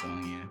heard this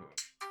song,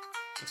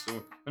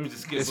 So, let me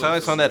just skip. It sounds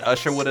like something that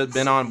Usher would have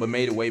been on, but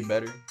made it way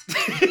better.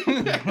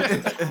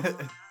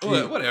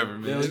 Whatever,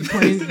 Yeah, man.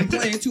 you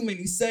playing too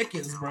many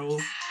seconds, bro. All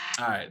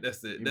right,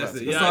 that's it. That's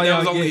it. That's Yeah, all that y'all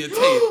was only a get.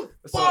 taste.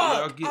 That's all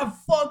y'all Fuck! get. I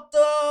fucked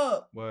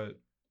up. What?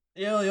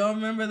 Yo, y'all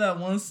remember that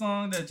one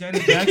song that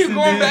Janet Jackson Keep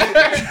going did?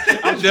 back.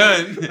 I'm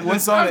done. One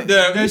song I'm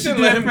done. You That she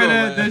shouldn't let did him for go, the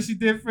man. that she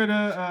did for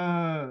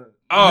the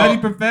Oh,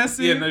 Nutty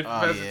Professor. Yeah, Nutty Oh,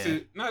 Professor yeah.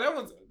 too. No, that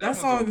one's that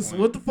song is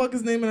what the fuck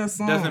is the name of that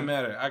song? Doesn't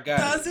matter. I got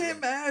it. Doesn't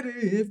matter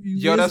if you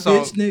Yo, miss that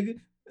bitch song-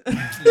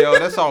 nigga. Yo,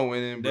 that song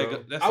went in,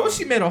 bro. That I wish song-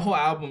 she made a whole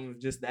album of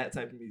just that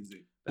type of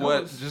music. that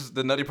What? was- Just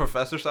the Nutty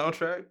Professor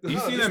soundtrack? You No,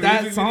 see just that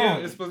that music song.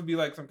 video? It's supposed to be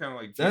like some kind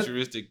of like That-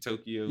 futuristic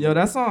Tokyo. Yo,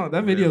 that song,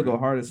 that video Whatever. go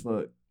hard as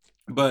fuck.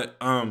 But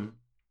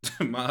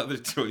my other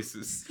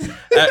choices,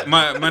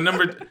 my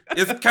number,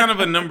 it's kind of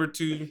a number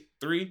 2,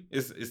 3.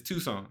 It's 2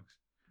 songs.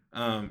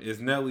 It's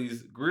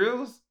Nelly's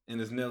Grills and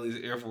it's Nelly's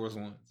Air Force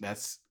Ones.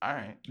 That's all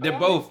right. They're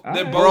Alright. both. They're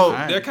Alright. both.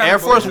 Bro, They're kind Air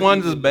of Force both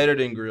Ones is equal. better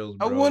than Grills,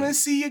 I bro. want to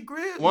see your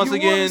grill. Once You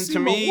wanna again, see to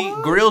my me,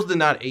 what? Grills did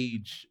not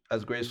age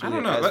as I gracefully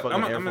don't know. as Let-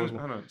 fucking Air I'm Force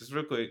hold One. on, just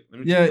real quick.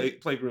 Let me Yeah.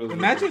 play Grills. real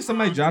Imagine quick. if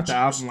somebody dropped an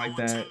album like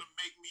that.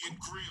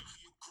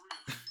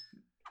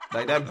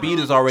 Like that beat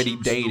is already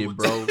dated,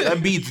 bro.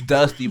 That beat's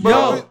dusty, bro.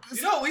 Yo,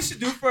 you know what we should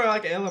do for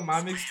like an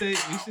LMI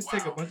mixtape? We should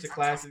take a bunch of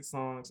classic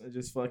songs and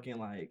just fucking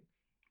like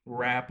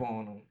rap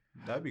on them.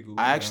 That'd be cool.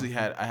 I actually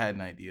had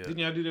an idea. Didn't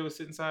y'all do that with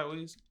Sitting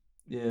Sideways?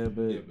 Yeah,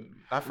 but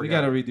I we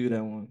forgot. gotta redo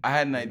that one. I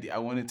had an idea. I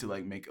wanted to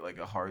like make it like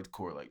a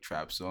hardcore like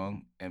trap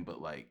song,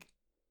 but like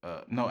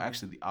no,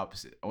 actually the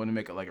opposite. I want to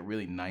make it like a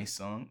really nice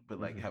song, but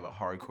like have a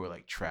hardcore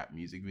like trap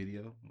music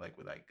video, like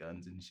with like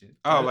guns and shit.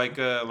 Oh, what,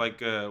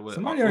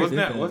 Somebody already wasn't did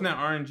that that. wasn't that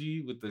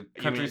RNG with the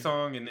country mean-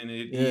 song and then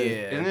it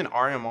Yeah. Isn't it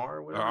RMR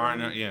or whatever?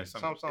 RNR, yeah,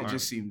 something. Something. It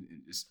just seemed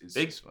it's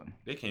They- just fun.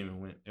 They came and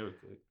went. They were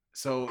good.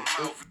 So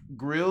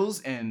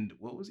Grills and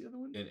what was the other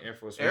one? And Air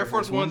Force Air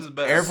Force One's is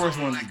better. Air Force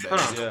One's is Hold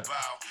better. on. Yeah.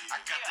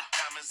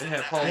 They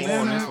had Paul Wall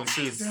on this one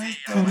too.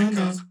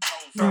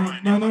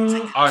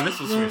 No, Oh, and this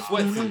was from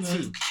Sweatsuit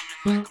too.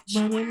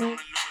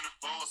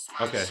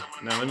 Okay,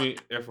 now let me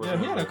Air Force. Yeah,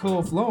 he One. had a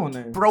cool flow on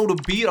there. Bro, the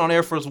beat on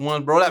Air Force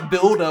One, bro, that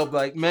build up,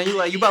 like, man, you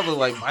about to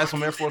like buy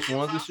some Air Force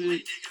Ones and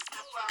shit.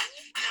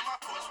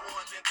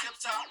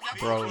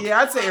 Bro, Yeah,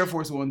 I'd say Air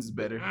Force One's is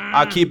better.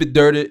 I'll keep it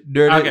dirty.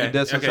 Okay,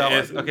 That's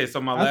okay, okay. So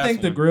my last I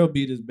think the one. grill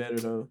beat is better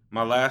though.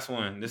 My last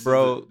one.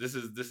 Bro. This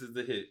is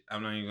the hit.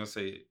 I'm not even gonna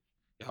say it.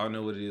 Y'all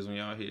know what it is when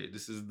y'all hear it.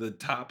 This is the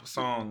top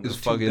song. It's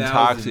of fucking 2000s.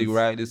 toxic,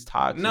 right? It's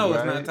toxic. No, it's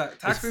right? not toxic.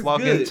 Toxic's It's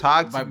fucking good.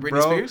 toxic, By Britney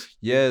bro. Spears?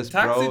 Yes,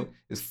 bro. Toxic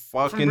It's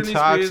from fucking Britney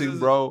toxic, Spears is-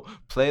 bro.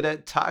 Play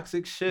that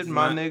toxic shit, It's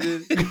my not-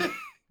 nigga.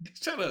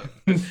 Shut up.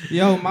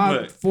 Yo, my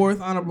Look. fourth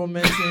honorable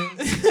mention,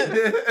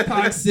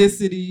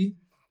 Toxicity.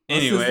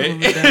 Anyway.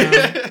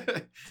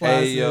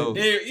 Hey, yo.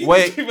 You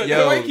Wait, keep,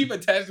 yo. why you keep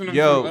attaching them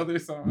Yo. from other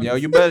songs? Yo,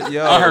 you better,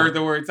 yo. I heard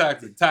the word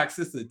toxic.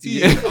 Toxicity.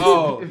 Yeah.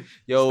 Oh.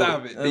 Yo,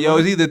 Stop it. yo,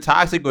 it's either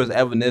toxic or it's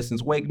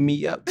Evanescence. Wake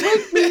me up.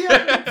 Wake me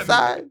up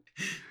inside.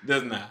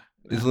 Does not.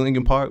 It's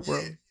Linkin Park, bro.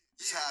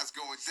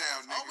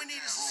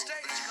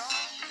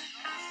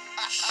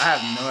 I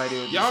have no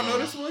idea. What Y'all this know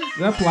is. this one? Is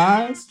that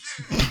Plies?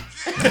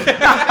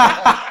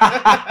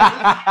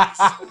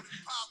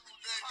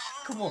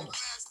 Come on.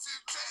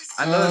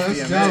 I know that's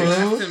it's Ja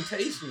DMX. Rule.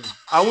 Temptation.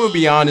 I will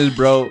be honest,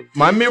 bro.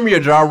 My memory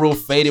of Ja Rule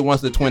faded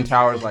once the Twin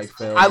Towers like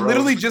fell. I bro.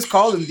 literally just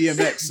called him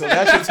DMX, so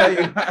that should tell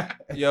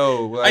you.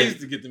 yo, I like, used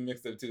to get them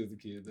mixed up too as a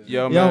kid. Though.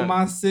 yo, Yo, man.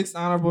 my sixth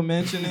honorable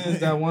mention is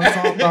that one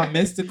song about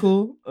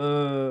Mystical.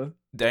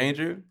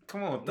 Danger.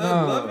 Come on, No.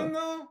 Loving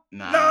though.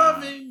 Nah.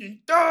 Loving and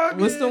dogging.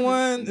 What's the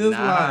one? It was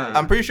Nah. like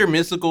I'm pretty sure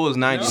Mystical is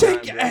 99.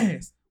 shake your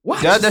ass.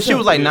 Watch That shit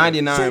was like yourself.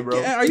 99, Shake bro.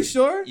 your ass. Are you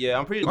sure? Yeah,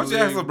 I'm pretty. Why don't you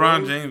ask bro.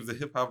 LeBron James, the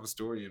hip hop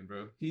historian,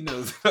 bro? He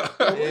knows.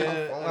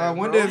 Yeah. I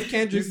wonder if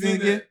Kendrick's You seen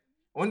gonna that? get.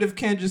 I wonder if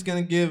Kendrick's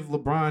gonna give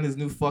LeBron his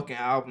new fucking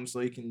album so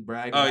he can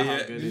brag Oh about how yeah,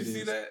 good did it you is.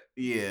 see that?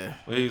 Yeah.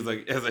 Well, he was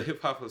like, as a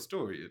hip hop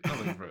historian. I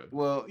was like, bro.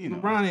 Well, you know.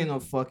 LeBron ain't no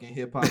fucking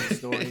hip hop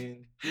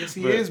historian. Yes,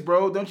 he But- is,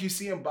 bro. Don't you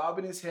see him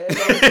bobbing his head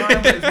all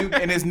the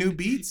time in his new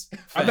beats?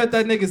 I bet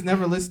that nigga's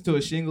never listened to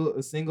a single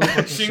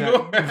fucking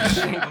Shingle.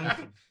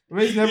 Shaq.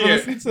 Ray's never Yeah.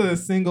 listened to a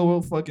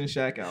single fucking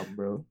Shaq album,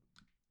 bro.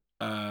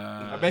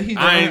 I bet he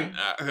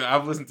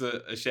I've listened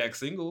to a Shaq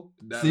single.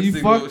 not So a you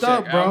single fucked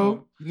up, Shaq bro.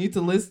 album. You need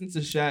to listen to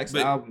Shaq's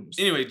But albums.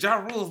 Anyway, Ja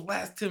Rule's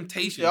Last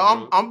Temptation. Yeah,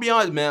 bro. I'm be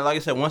honest, man. Like I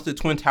said, once the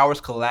Twin Towers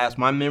collapsed,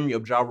 my memory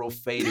of Ja Rule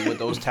faded with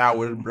those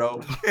towers,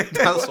 bro.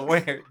 I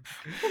swear.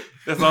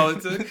 That's all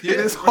it took. Yeah,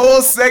 this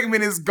whole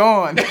segment is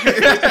gone.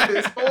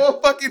 This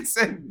whole fucking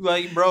segment.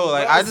 Like, bro,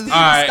 like I just. All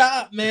right.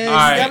 Stop, man. All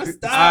right. You gotta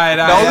stop. All right,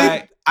 The all only-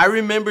 right. I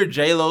remember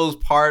J Lo's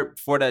part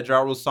for that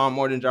Ja Rule song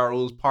more than Ja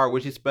Rule's part,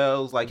 which he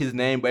spells like his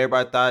name, but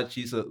everybody thought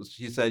she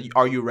said,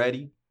 "Are you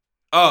ready?"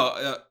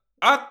 Oh,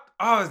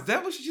 is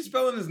that what she's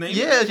spelling his name?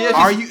 Yeah, yeah.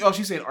 Are you? Oh,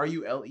 she said, "Are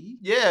you L-E?"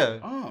 Yeah.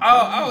 Oh,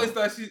 I always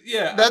thought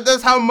yeah.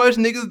 That's how much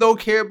niggas don't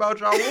care about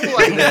Ja Rule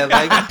like that.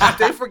 Like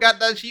they forgot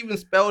that she even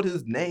spelled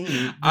his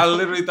name. I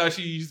literally thought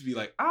she used to be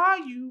like, "Are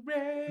you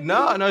ready?"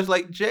 No, it's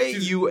like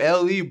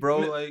Jule, bro.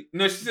 Like,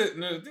 No, she said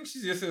no. I think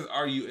she just says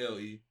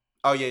 "RULE."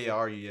 oh yeah,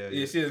 are you?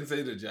 Yeah, she doesn't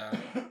say the job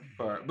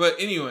part. But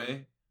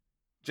anyway,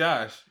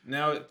 Josh.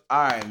 Now,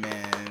 all right,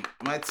 man.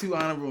 My two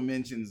honorable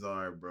mentions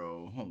are,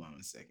 bro. Hold on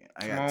a second.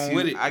 I got Come on two.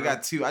 with it, I bro.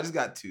 got two. I just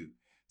got two.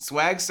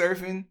 Swag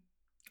Surfing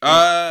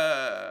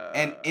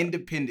and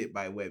Independent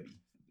by Webby.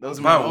 Those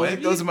are my By only.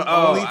 Webby? Those are my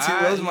Oh, only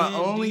two. Those are my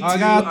only two. I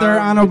got third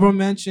honorable- honorable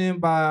mention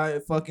by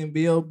fucking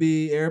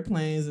B.O.B.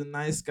 Airplanes and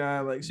Night Sky.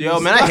 Like, Yo,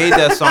 man, I hate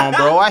that song,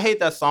 bro. I hate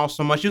that song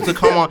so much. Used to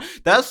come on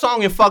that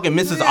song in fucking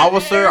Mrs.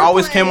 Officer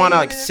always came on at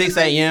like 6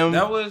 a.m.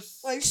 that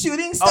was like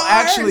shooting stars.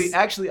 Oh,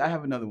 actually, I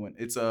have another one.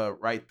 It's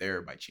Right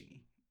There by Chingy.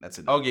 That's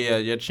it. Oh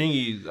yeah,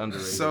 Chingy's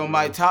underrated. So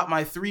bro.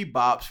 my three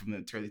bops from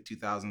the early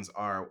 2000s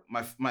are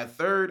my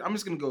third. I'm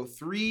just gonna go.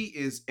 3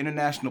 is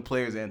International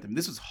Players Anthem.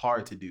 This was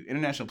hard to do.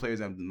 International Players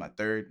Anthem is my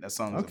third. That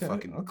song is Okay, a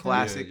fucking okay.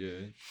 classic. Yeah.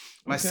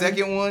 My Okay.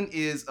 second one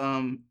is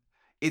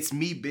It's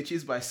Me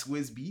Bitches by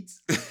Swizz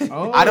Beats.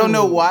 Oh. I don't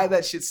know why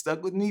that shit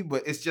stuck with me,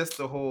 but it's just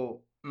the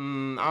whole.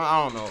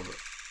 I don't know. But.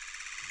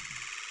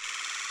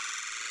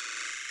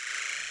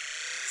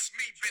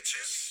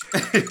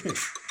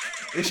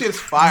 This shit's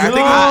fire. No. I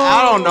think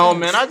I don't know,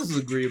 man. I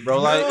disagree,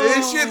 bro. Like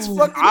this shit's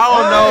fucking. I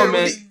don't fire. know,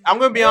 man. I'm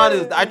gonna be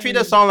honest. I treat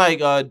that song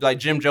like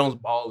Jim Jones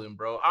Ballin',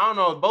 bro. I don't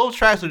know. Both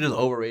tracks are just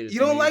overrated. You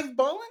to don't me. like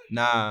bowling?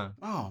 Nah.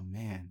 Oh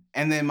man.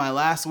 And then my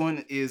last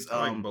one is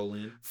I like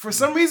bowling. for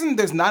some reason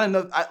there's not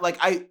enough.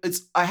 I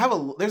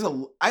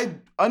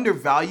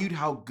undervalued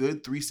how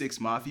good 3 6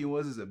 Mafia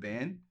was as a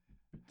band.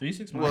 3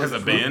 6 Well, As a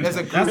band? As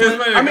a That's group.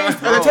 what- I mean,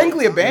 they're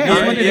technically a band.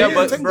 That's what it Yeah, is.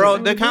 but Technically bro, a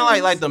they're kind of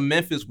band. like the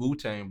Memphis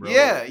Wu-Tang, bro.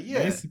 Yeah.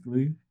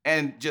 Basically.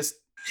 And just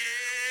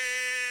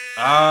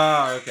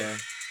Ah, okay.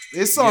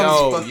 this song's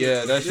Yo, fucking.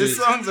 yeah, that This shit.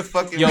 song's a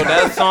fucking. Yo,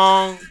 that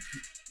song,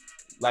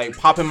 like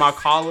popping my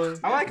collar.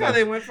 I like how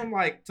they went from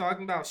like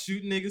talking about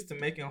shooting niggas to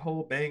making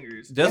whole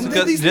bangers. Just And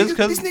then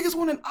because, these niggas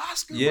won an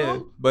Oscar, yeah.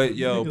 bro. But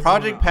yo, Niggas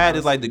Project want Pat us.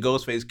 is like the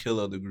Ghostface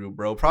killer of the group,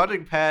 bro.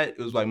 Project Pat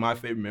was like my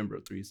favorite member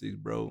of 3 6,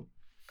 bro.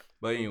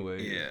 But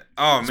anyway, Yeah.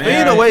 Oh Speed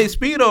man. of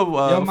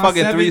Yo, my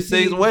fucking 3 6.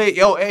 17 Wait,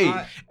 yo, hey,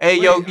 I- hey,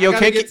 wait, yo, I yo,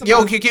 gotta can get to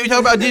yo, my- can we talk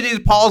about DJ's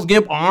Paul's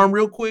Gimp arm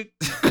real quick?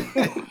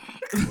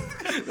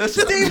 That's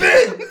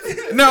Steven.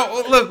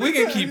 No, look, we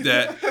can keep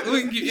that.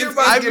 We can keep. You're It's,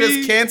 about I to get us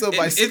mean, canceled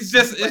by. it's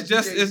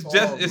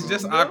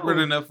just awkward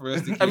enough for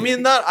us to keep. I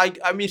mean,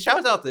 I mean,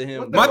 shout out to him.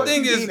 What the bro. My fuck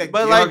thing you is, mean,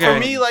 But Yeah, like okay. for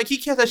me, like he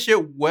kept that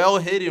shit well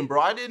hidden,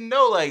 bro. I didn't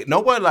know, like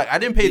nobody, like I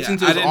didn't pay Yeah, attention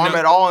to I his didn't arm know-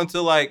 at all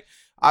until like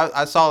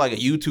I saw like a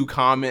YouTube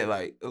comment,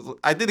 like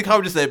I think the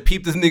comment just said,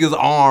 "Peep this nigga's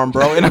arm,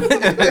 bro," and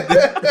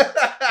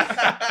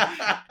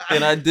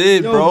I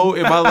did, Yo, bro.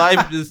 And my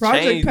life just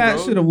Project changed, Pat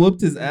bro. should have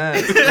whooped his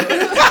ass.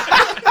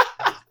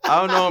 I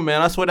don't know,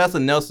 man. I swear that's a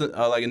Nelson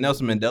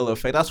Mandela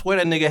effect. I swear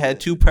that nigga had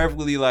two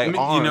perfectly like I mean,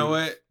 arms. you know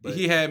what? but-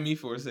 He had me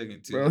for a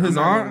second too. Bro, his I'm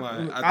not arm-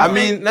 gonna lie. I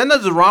mean,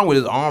 nothing's wrong with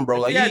his arm, bro.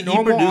 If Like he had he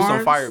normal produced some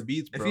arms- fire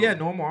beats, If bro. he had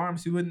normal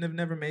arms, he wouldn't have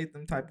never made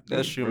them type of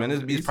That's beats, true, bro. man. His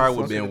The beats beats probably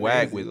was would have been fucking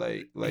whack amazing.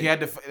 with like He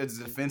had it's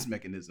a defense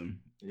mechanism.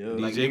 Yeah.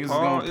 Like, DJ niggas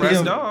Paul gonna is press a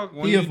him. dog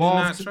when He you do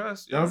evolved not to-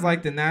 trust. That was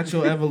like the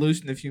natural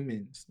evolution of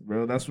humans,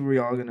 bro. That's where we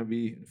all gonna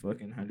be in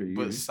fucking 100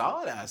 But years.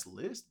 solid ass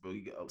list, bro.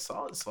 You got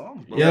solid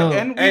songs, bro. Yo.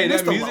 And we Hey,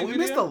 missed that a music lot. We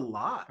missed a video?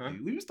 lot. Huh?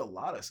 Dude. We missed a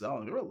lot of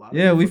songs. There were a lot.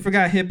 Yeah, of we fucking-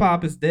 forgot Hip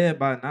Hop is Dead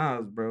by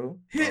Nas, bro.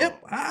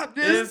 Hip Hop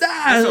It's- just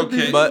died. it's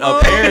okay. But Oh,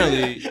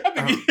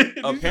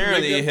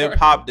 apparently hip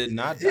hop did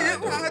not die.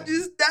 Hip though. Hop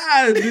just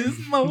died this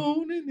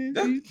morning and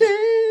she's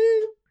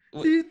dead.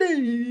 She's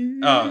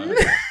dead.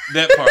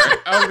 That part.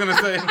 I was gonna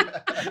say.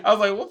 I was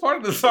like, what part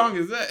of the song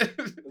is that?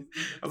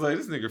 I was like,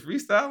 this nigga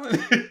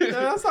freestyling. Yeah,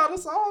 that's how the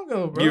song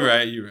go, bro. You're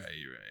right.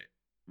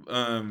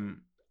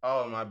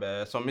 Oh my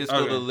bad. So I'm just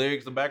go to the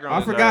lyrics, the background.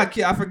 I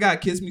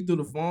forgot "Kiss Me Through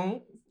the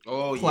Phone."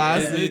 Oh,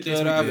 Classic. yeah. Is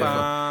it that I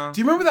found?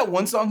 Do you remember that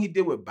one song he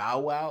did with Bow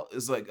Wow?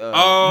 It's like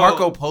Oh,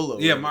 Marco Polo.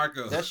 Yeah,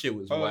 Marco. That shit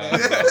was Oh, wild. yeah.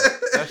 Bro.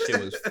 That shit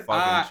was fucking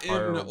I am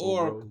terrible, the bro.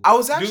 oracle. I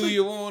was Do actually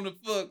you want to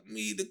fuck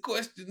me? The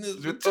question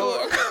is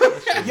Rhetorical.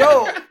 rhetorical.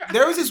 Yo,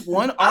 there was this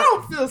one. I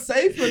don't feel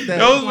safe with that.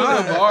 Those were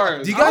line. the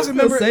bars. Do you I guys don't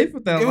remember? feel safe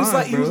with that It was line,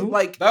 like he was bro.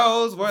 like.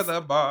 Those were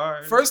the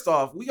bars. First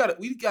off, we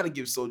gotta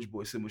give Soulja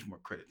Boy so much more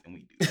credit than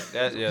we do.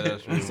 That's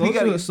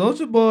true.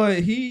 Soulja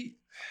Boy, he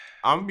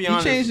I'm gonna be he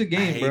honest. changed the I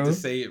game, hate bro. to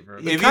say it,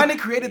 bro. He kind of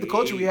created the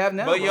culture we have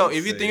now. But yo,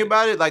 if you think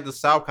about it, like the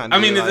South kind of.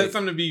 I mean, is like, that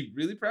something to be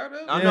really proud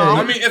of? I Yeah. know.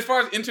 I mean, as far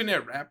as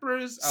internet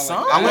rappers, I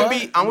Some. like I'm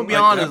that. gonna be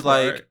Like honest. that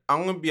part. Like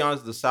I'm gonna be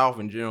honest. The South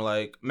in general,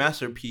 like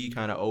Master P,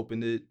 kind of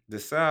opened it. The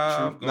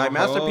South, True. Like,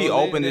 Master P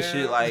hold opened it this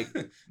shit, down. like,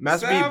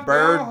 Master P, South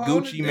Bird, gonna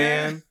hold Gucci it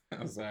Man,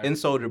 down. I'm sorry. and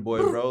Soldier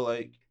Boy, bro.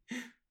 Like,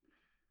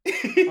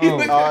 Oh.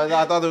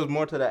 I thought there was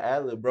more to the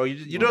ad lib, bro.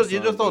 You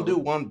just don't do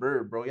one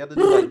bird, bro. You have to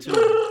do like two.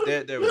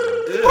 There we go.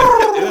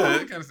 Yeah,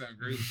 that kind of sounds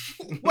great.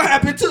 What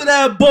happened to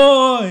that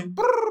boy?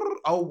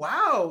 oh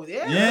wow,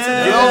 yeah.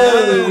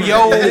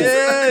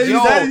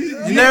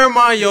 Never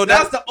mind, yo.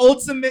 That's the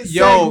ultimate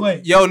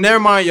segue. Yo, never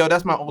mind, yo.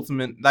 That's my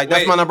ultimate. Like,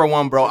 that's Wait. my number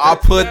one, bro. I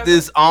put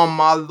this on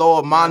my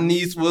Lord. My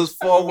niece was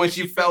 4 when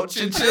she felt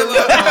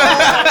chinchilla.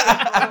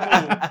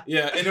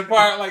 Yeah, and the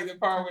part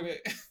with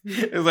it,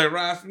 it's like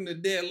rise from the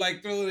dead,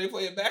 like Thriller. They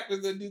play it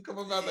backwards, and dude come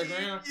up out the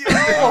ground.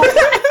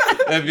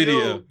 That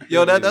video.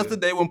 Yo, that's the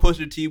day when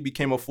Pusha T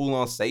became a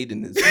full-on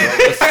Satanist, bro.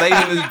 A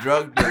Satanist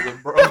drug dealer,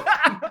 bro.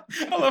 I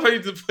love how you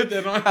just put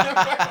that on.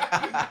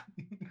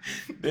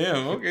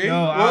 Damn. Okay. Yo,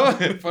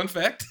 Well, fun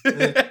fact.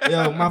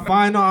 Yo, my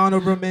final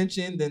honorable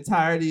mention: the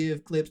entirety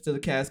of Clips to the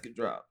Casket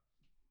Drop.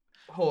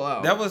 Whole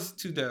album. That was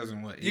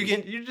 2001.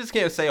 You just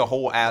can't say a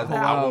whole ass Whole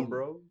album, album.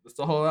 bro. It's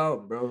the whole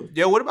album, bro.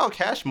 Yo, what about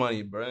Cash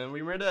Money, bro?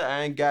 Remember that?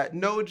 I ain't got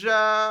no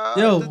job.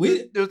 Yo, was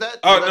that?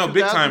 Oh, was that no,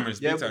 Big 2000?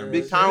 Timers, Yeah, Big Timers.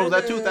 Big Timers.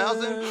 Was that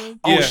 2000?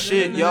 Oh Yeah.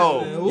 shit,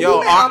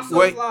 yo, I'm so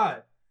wait. fly.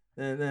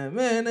 Oh, yeah,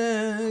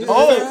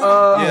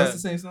 yeah. it's the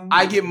same song.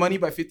 I Get Money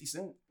by 50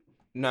 Cent.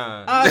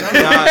 Nah,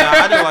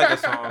 I didn't like the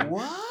song.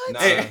 What? Nah.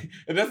 Hey,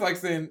 and that's like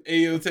saying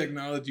AO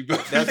Technology,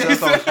 but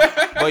That's all.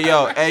 But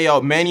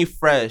yo, Manny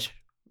Fresh.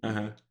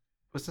 Uh-huh.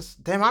 What's this?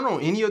 Damn, I don't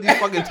know any of these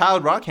fucking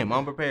titles. Bro, I came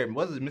unprepared.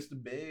 Was it Mr.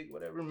 Big?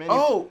 Whatever, Manny.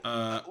 Oh,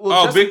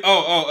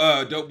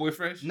 Dope Boy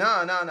Fresh.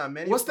 no,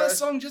 Manny. what's Fresh. that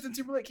song Justin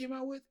Timberlake came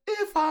out with?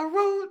 If I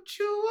wrote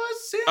you a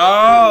symphony.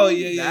 Oh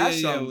yeah. That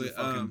song's with,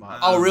 a fucking vibe.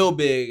 Oh, real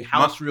big.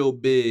 House real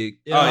big.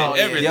 Yo, Oh,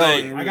 yeah,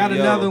 everything. Yo, I got Yo.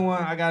 another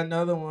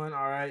one.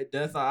 All right,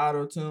 Death of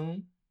Auto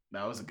Tune.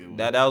 That was a good one.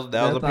 That was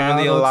That's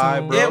apparently a Auto-Tune. lie,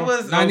 bro. It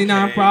was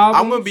 99 okay.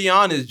 Problems. I'm gonna be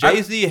honest.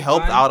 Jay Z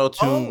helped I- Auto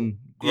Tune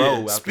grow. yeah.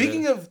 after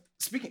Speaking that. of,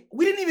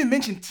 we didn't even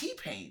mention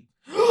T-Pain.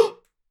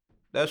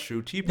 That's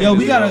true. T-Pain. Yo, is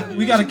we gotta wrong.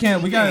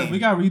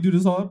 redo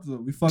this whole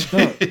episode. We fucked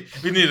up.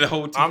 We needed a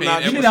whole I'm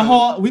not-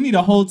 T-Pain We need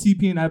a whole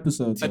T-Pain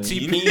episode. A today.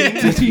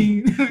 T-Pain.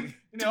 T-Pain.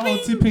 We need a whole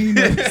T-Pain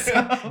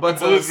episode. But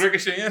Bullets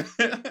ricocheting.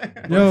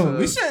 Yo,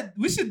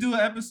 we should do an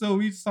episode.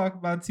 We just talk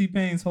about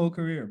T-Pain's whole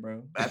career,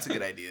 bro. that's a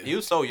good idea. He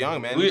was so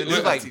young, man. We, This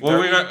is like well,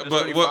 30, we're not, just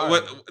but 35.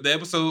 what the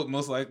episode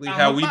most likely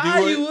how we do Buy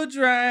it? you a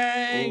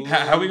drink.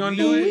 How we gonna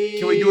do it?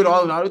 Can we do it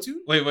all in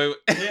auto-tune? Wait, We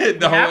the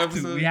whole have to.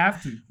 episode. We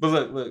have to.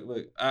 But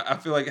look. I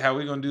feel like how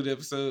we gonna do the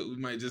episode? We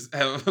might just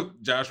have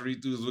Josh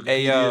read through his Wikipedia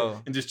Hey,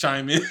 yo. and just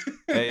chime in,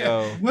 Hey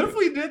yo. What if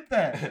we did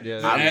that? Yeah.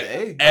 add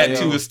Hey,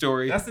 to yo. a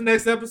story. That's the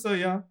next episode,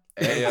 y'all.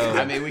 Hey, yo.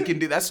 I mean, we can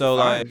do that. So,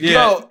 like-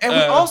 Yeah, Yo,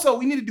 and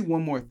we need to do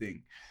one more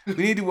thing.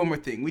 We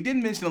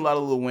didn't mention a lot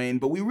of Lil Wayne,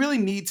 but we really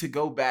need to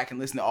go back and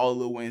listen to all of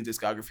Lil Wayne's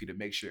discography to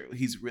make sure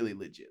he's really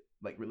legit.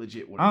 Like,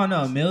 legit. one of I don't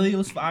know. those. Millie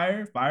was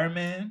fire.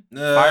 Fireman.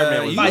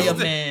 Fireman was you dope. listen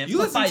to- Fireman. You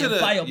listen to the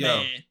Fireman.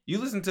 yo, you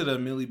listen to the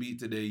Millie beat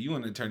today. You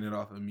want to turn it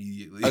off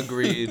immediately.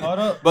 Agreed. Hold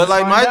up. But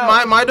like Let's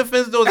find out. my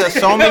defense though, that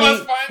so many.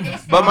 Let's find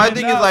this. But my Find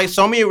thing is out. like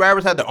so many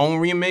rappers had their own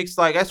remix.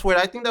 Like I swear,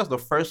 I think that was the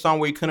first song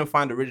where you couldn't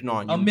find the original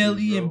on YouTube. A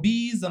million bro.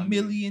 bees, a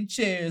million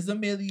chairs, a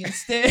million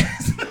stairs.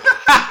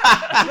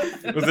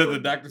 Was that the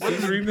Dr. Seuss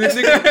remix?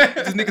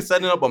 This nigga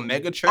setting up a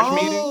mega church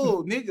meeting.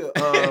 Oh,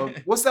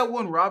 nigga. What's that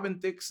one Robin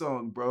Thicke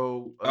song,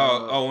 bro?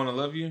 I wanna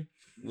love you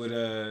with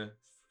Yo,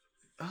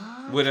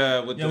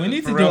 the we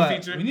need to Pharrell do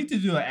feature. We need to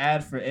do an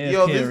ad for AFK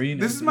Yo,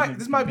 Arena. this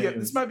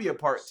might be a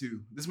part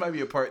two. This might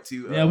be a part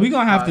two. Yeah, we're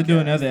gonna have to do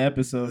podcast. another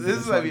episode. for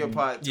This might be a fucking-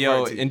 part. Yo,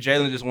 part two. and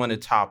Jalen just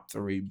wanted top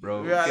 3,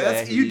 bro. Yeah, Get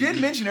that's, outta you here.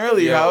 did mention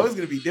earlier Yo. how it was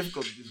gonna be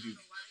difficult to just do.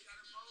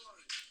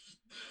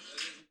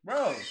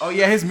 Bro. Oh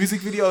yeah, his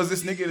music video is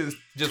this nigga is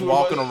just tour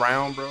walking bus.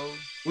 around, bro.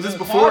 Was this The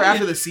before or quality-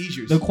 after the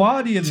seizures? The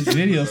quality of this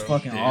video is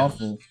fucking Damn.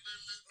 awful.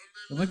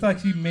 It looked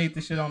like he made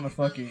the shit on the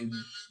fucking.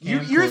 you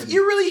camcorder.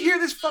 really hear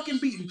this fucking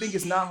beat and think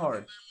it's not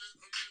hard.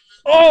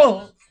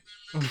 Oh.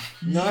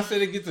 No, I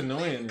said it gets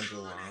annoying after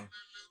a while.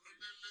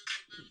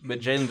 But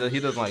Jalen,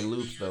 he doesn't like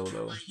loops though.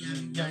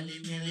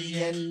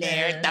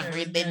 Millionaire,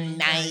 tougher than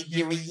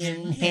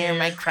Nigerian hair,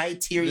 my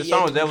criteria. This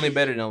song was definitely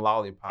better than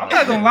Lollipop. I'm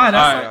not gonna lie.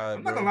 Alright,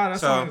 I'm not gonna lie. That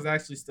So, song is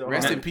actually still.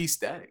 Rest hard. in peace,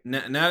 Static.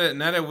 Now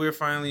that we're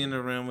finally in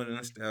the realm of the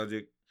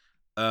nostalgic,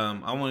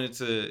 I wanted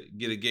to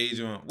get a gauge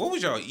on what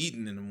was y'all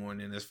eating in the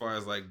morning as far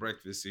as like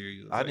breakfast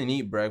cereal. I didn't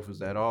eat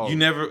breakfast at all. You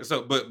never.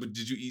 So, but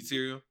did you eat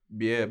cereal?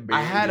 Yeah,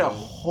 I had a barely.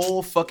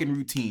 whole fucking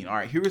routine. All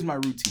right, here was my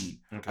routine.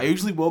 Okay. I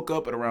usually woke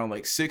up at around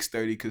like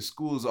 6:30 because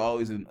school is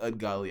always an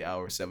ungodly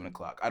hour, 7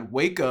 o'clock. I'd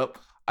wake up.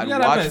 I'd You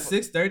got up watch. at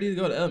 6:30 to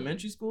go to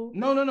elementary school.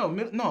 No,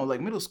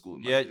 like middle school.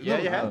 Yeah, you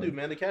have Oh. to,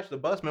 man, to catch the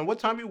bus, man. What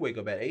time you wake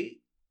up at?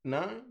 8,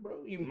 9, bro?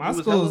 My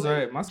school is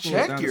right. My school is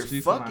Check down your the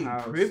street from my fucking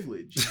house.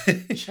 privilege.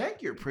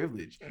 Check your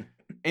privilege.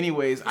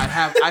 Anyways, I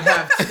have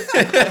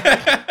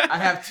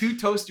 2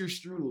 toaster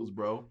strudels,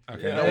 bro.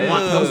 Okay.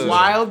 Yeah. The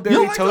wild You berry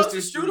don't like toaster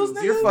toaster strudels,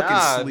 strudels. You're nigga? fucking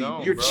Nah, sleep.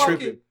 no, You're bro.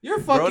 tripping. You're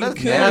fucking that's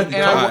kidding.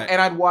 nasty.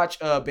 And I'd watch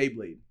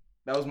Beyblade.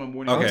 That was my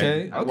morning.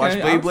 Okay. I watch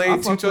Okay, Beyblade, I'll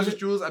 2 fuck with toaster it.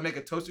 strudels. I make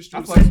a toaster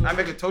I'll strudel. fuck with I it.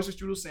 make a toaster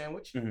strudel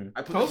sandwich. Mhm.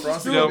 I put Toaster the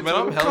frosting strudel, on man,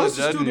 I'm top. hella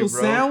Toaster judging you, strudel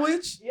bro.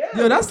 sandwich. Yeah.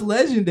 Yo, that's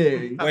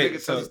legendary. I Wait,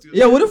 make a so- toaster strudel.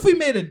 Yeah, what if we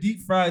made a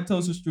deep fried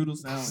toaster strudel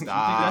sandwich? Stop you think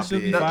that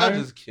should be it. That'll fire?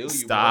 just kill you.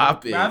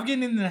 Stop Bro, it. I'm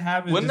getting into the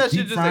habit of Wouldn't just that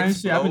shit deep just frying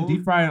shit. I've been explode?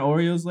 deep frying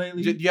Oreos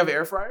lately. Do you have an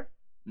air fryer?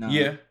 No.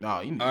 Yeah,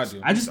 No, you need I to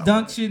do. I just stop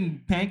dunk that. shit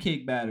in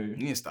pancake batter. You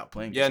need to stop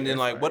playing. Yeah, and with then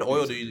your like, air what fryer.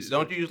 oil do you use?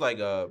 Don't you use like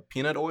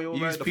peanut oil?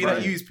 You right, use to peanut. fry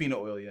it? You use peanut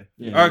oil, yeah.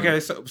 Yeah. Okay,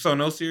 so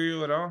no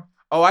cereal at all.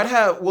 Oh, I'd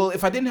have. Well,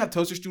 if I didn't have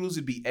toaster strudels,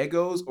 it'd be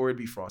Eggos or it'd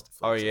be Frosted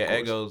Oh Flakes. yeah,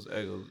 of course.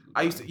 Eggos.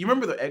 I used to. You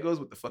remember the Eggos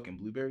with the fucking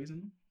blueberries in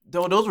them?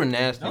 Those were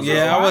nasty. Those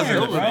Yeah, are I wasn't fire,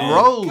 a bro. fan.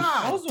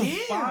 Gross. Those are damn.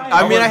 fire. I mean,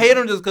 I wasn't- hate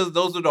them just because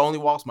those are the only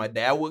walks my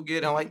dad would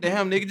get. I'm like,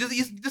 damn, nigga,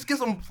 just get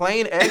some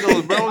plain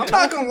Eggos, bro. I'm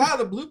not gonna lie,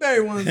 the blueberry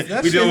ones.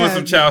 That We shit dealing with had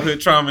some me-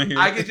 childhood trauma here.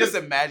 I could just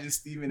imagine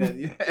Steven at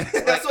like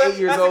That's what- 8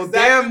 years that's old.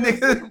 exactly Damn,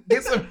 nigga,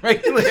 get some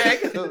regular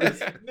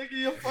Eggos. Nigga,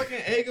 your fucking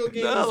Eggo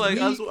game No, was like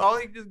weak. all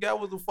he just got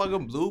was the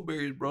fucking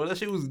blueberries, bro. That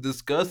shit was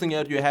disgusting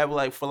after you have it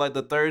like for like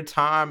the 3rd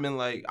time in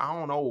like I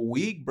don't know a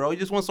week, bro. You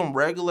just want some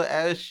regular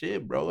ass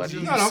shit, bro. I Did you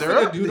just, know what I'm syrup?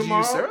 finna do Did you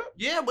tomorrow? use syrup?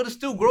 yeah, but it's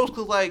still gross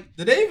because like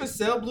Do they even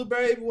sell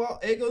blueberry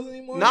Eggos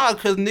anymore? nah,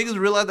 because niggas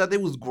realized that they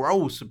was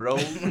gross, bro.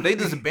 They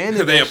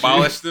disbanded. they that shit.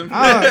 abolished them.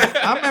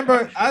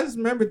 I just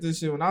remembered this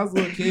shit when I was a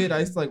little kid. I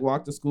used to like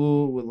walk to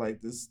school with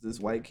like this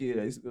white kid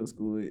I used to go to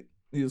school with.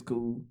 He was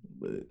cool,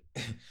 but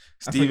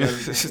Steven forgot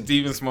his name.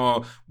 Steven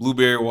Small,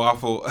 blueberry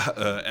waffle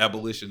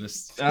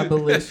abolitionist.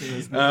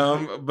 abolitionist.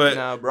 But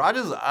Nah, bro. I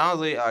just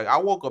honestly like I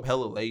woke up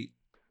hella late,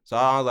 so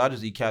I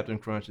just eat Captain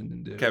Crunch and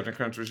then dip. Captain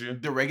Crunch was you?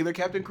 The regular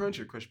Captain Crunch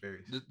or Crush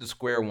Berries? The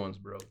square ones,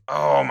 bro.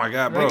 Oh my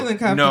god, bro! Regular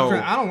Captain no,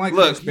 Crunch. I don't like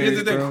look. Crunch Here's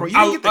the Berries, thing. bro. You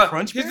didn't get the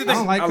Crunch Here's the Berries?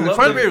 thing. I don't like love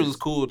Crunch them. Berries was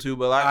cool too,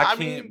 but like I I can't,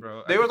 mean,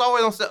 bro. they was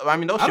always on sale. I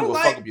mean, those I shit don't will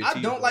like. fuck up your I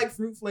teeth. don't bro. like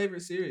fruit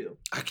flavored cereal.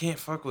 I can't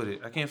fuck with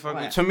it. I can't fuck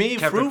with it. To me,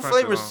 Captain fruit Crunch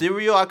flavored alone.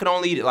 cereal, I could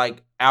only eat it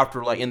like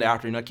after, like in the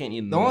afternoon. I can't eat it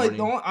in the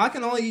morning. I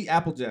can only eat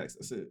Apple Jacks.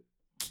 That's it.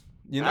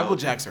 You know? Apple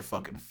Jacks are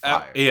fucking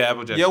fire. Yeah,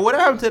 Applejack. Yo, what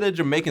happened to that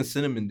Jamaican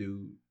cinnamon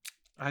dude?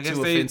 I guess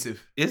Too they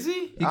offensive. is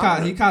he? He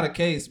caught a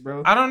case,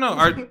 bro. I don't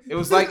know. It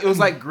was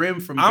like Grim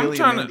from I'm Billy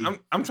trying and to. Mandy.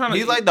 I'm trying to.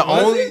 He's like the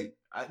Was only. it?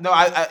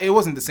 It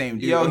wasn't the same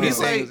dude. Yo, I'm he's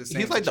just saying like it was the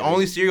same he's like the situation.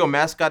 only cereal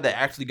mascot that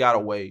actually got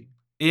away.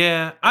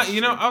 Yeah, I was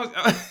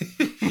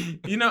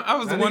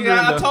That nigga, wondering.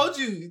 I though, told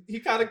you he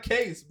caught a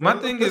case. Bro. My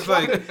thing is,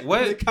 like,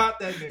 what- They caught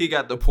that nigga. He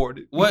got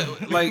deported.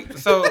 what like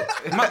so?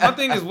 My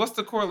thing is, what's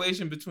the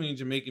correlation between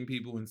Jamaican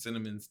people and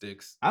cinnamon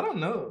sticks? I don't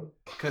know.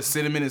 Because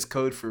cinnamon is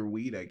code for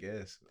weed, I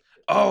guess.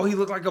 Oh, he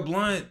looked like a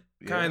blunt,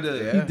 kind of.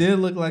 Yeah. He did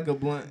look like a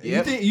blunt.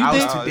 Yep. You think? You I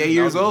was think? 2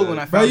 years old when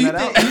I Bro, found you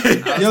that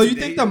think? out. Yo, you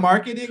think the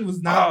marketing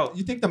was not? Oh.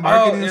 You think the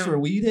marketing is and- for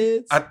weed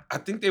heads? I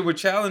think they were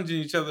challenging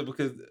each other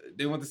because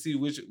they want to see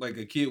which like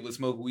a kid would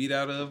smoke weed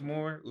out of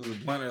more. Was a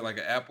blunt or like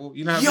an apple?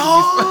 You know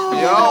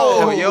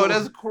how Yo,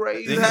 that's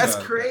crazy. Think That's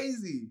about it.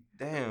 crazy.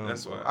 Damn,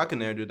 That's bro. why. I can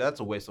never do.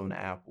 That's a waste of an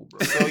apple, bro.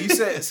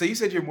 So you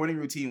said your morning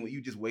routine when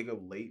you just wake up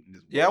late and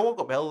just Yeah, I woke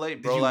up hella late,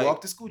 Did bro. you Like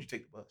walk to school? Or did you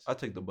take the bus? I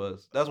took the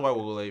bus. That's why I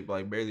woke up late.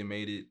 Like barely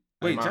made it.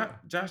 Wait, My-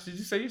 Josh, did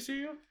you say your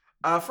cereal?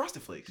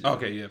 Frosted Flakes.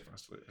 Okay, yeah,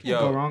 first. Can't Yo,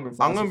 go wrong with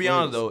I'm gonna Frosted be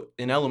honest Flakes.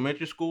 though. In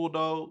elementary school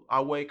though,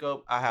 I wake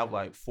up, I have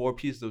like 4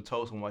 pieces of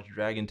toast and watch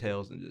Dragon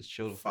Tales and just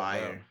chill the fuck out.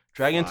 Fire.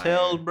 Dragon Fire.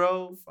 Tales,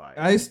 bro. Fire.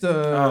 I used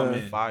to. Oh,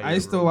 man. Fire, I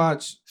used to bro.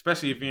 watch.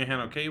 Especially if you ain't had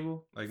no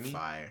cable like me.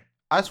 Fire.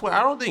 I swear,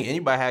 I don't think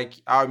anybody had.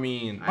 I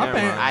mean, My never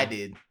parents- mind. I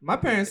did. My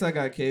parents, I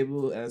got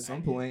cable at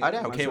some point. I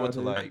didn't in have my cable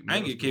till childhood. like. I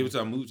didn't get cable middle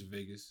till I moved to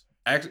Vegas.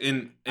 Actually,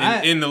 in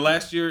I- in the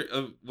last year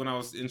of when I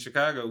was in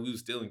Chicago, we was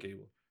still in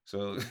cable.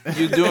 So school.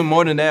 You was doing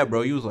more than that,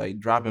 bro. You was like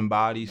dropping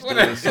bodies,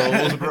 stealing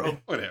souls, bro.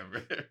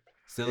 Whatever.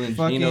 Stealing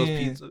Fucking- Gino's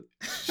pizza.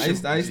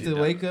 I used to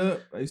wake up.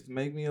 I used to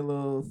make me a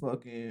little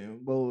fucking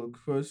bowl of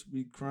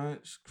crispy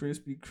crunch.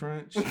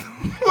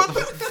 What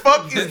the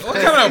fuck is What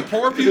kind of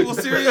poor people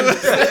cereal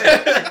is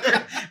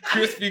that?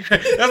 Crispy.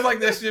 That's like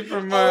that shit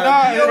from.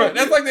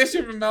 That's like that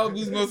shit from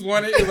Malibu's Most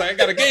Wanted. It's like I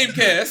got a game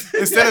cast.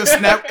 Instead of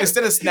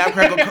Snap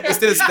Crackle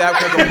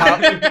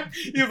Pop.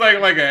 He was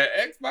like an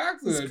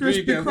Xbox or a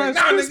Crispy Dreamcast. Crunch,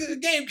 Like, nah, Crispy- nigga, a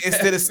game cast.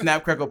 Instead of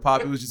Snap Crackle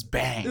Pop, it was just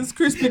bang. It's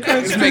Crispy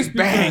Crunch. It's Crispy like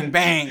bang, Crunch.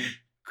 bang.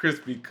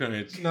 Crispy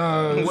Crunch.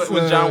 No, Was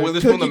it's, John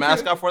Witherspoon the Cookie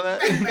mascot for that?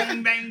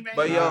 Bang, bang, bang.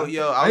 But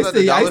yo, I I was at the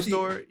see- I dollar see-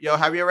 store. Yo,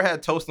 have you ever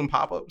had toast and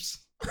pop-ups?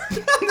 What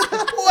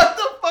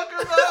the fuck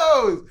are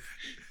those?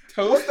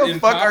 Toast What the and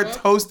fuck are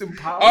Pop-Up? toast and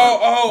pop?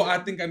 Oh, I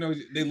think I know.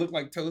 They look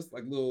like toast,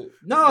 like little.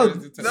 No, what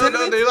is it,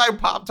 No, they're like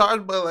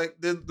Pop-Tarts, but like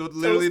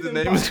literally Toast the and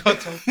name is called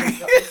toast.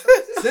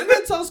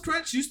 Cinnamon Toast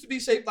Crunch used to be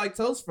shaped like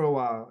toast for a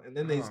while, and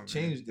then they Oh, man.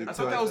 changed it. I to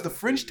thought that like was the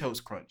French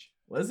Toast Crunch.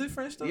 Was it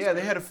French Toast? Yeah,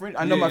 they had a French.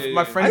 I know Yeah, yeah,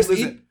 my yeah. friend I who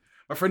used to lives in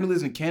my friend who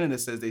lives in Canada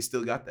says they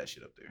still got that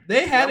shit up there.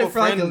 They had You it have for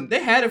a like friend-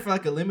 they had it for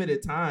like a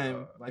limited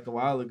time, like a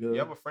while ago. You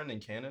have a friend in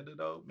Canada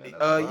though, man.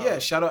 That's wild. Yeah,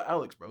 shout out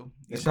Alex, bro.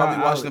 He's Shout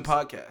probably out watching the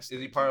podcast. Is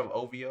he part of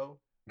OVO?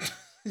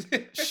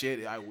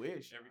 Shit, I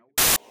wish.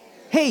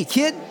 Hey,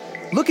 kid,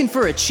 looking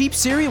for a cheap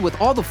cereal with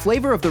all the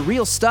flavor of the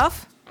real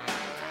stuff?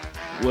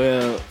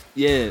 Well,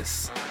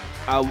 yes,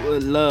 I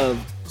would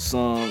love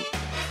some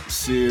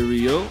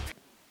cereal.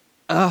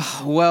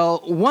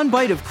 Well, one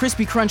bite of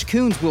Crispy Crunch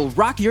Coons will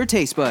rock your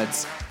taste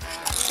buds.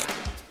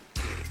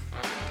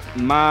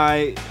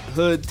 My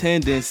hood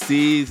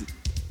tendencies,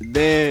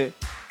 they're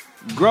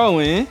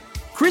growing.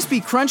 Crispy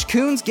Crunch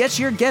Coons gets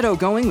your ghetto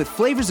going with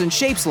flavors and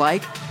shapes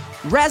like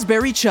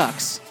raspberry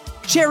chucks,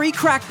 cherry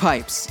crack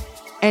pipes,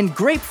 and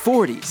grape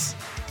 40s.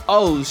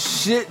 Oh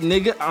shit,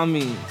 nigga. I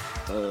mean,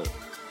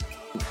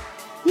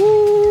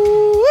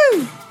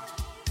 Woo!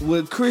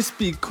 with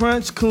Crispy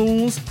Crunch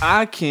Coons,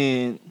 I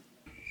can,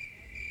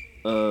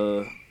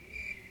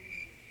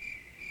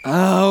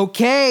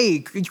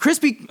 Okay,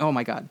 oh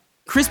my god.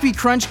 Crispy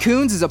Crunch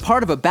Coons is a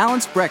part of a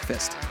balanced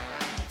breakfast.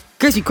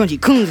 Crispy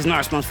Crunchy Coons is not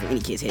responsible for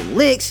any kids hitting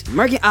licks,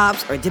 murking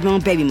ops, or dipping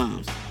on baby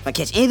moms. If I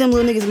catch any of them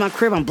little niggas in my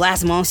crib, I'm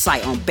blasting them on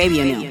sight on baby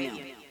and them.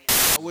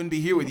 I wouldn't be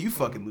here with you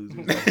fucking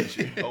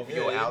losers. OVO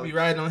Yeah, be Alex.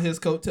 riding on his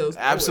coattails.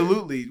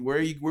 Absolutely. Where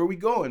we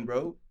going,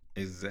 bro?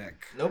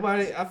 Exact.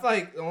 Nobody. I feel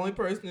like the only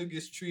person who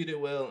gets treated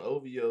well in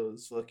OVO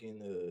is fucking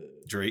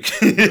Drake.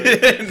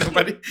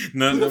 Nobody.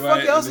 Who the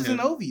fuck else is in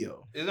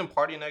OVO? Isn't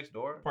Party Next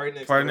Door? Party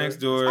Next Party Door. Next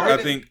Door. Party I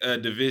Next-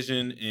 think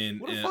Division and.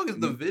 What the fuck is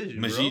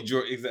Division, Majid bro?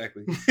 Jordan.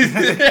 Exactly.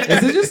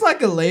 Is it just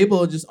like a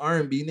label of just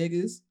R&B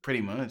niggas?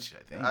 Pretty much,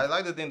 I think. I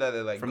like to think that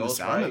they like From the Ghost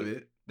sound Right. of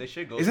it. They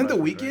should go. Isn't the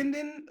weekend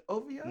in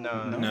OVO?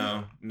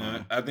 No. No.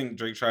 I think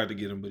Drake tried to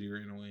get him, but he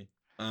ran away.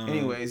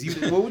 Anyways,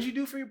 what would you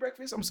do for your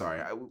breakfast? I'm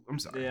sorry. I'm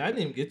sorry. Yeah, I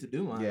didn't even get to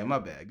do mine. Yeah, my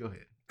bad. Go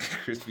ahead.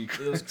 Crispy.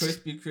 It was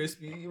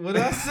crispy. What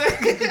did I say?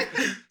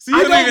 See,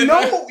 you don't even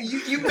know.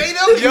 You made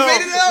it. You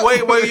made it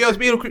up. Wait, yo,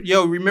 speaking of,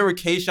 yo, remember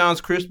Kayshawn's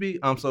crispy?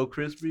 I'm so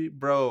crispy,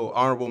 bro.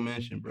 Honorable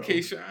mention, bro.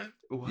 K-Shine?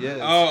 Yes.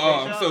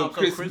 Oh, I'm Kayshawn, so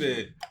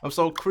crispy. I'm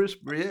so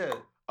crispy. Yeah.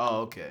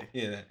 Oh, okay.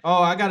 Yeah.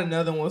 Oh, I got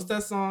another one. What's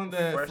that song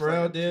that Fresh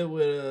Pharrell Like- did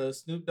with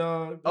Snoop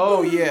Dogg?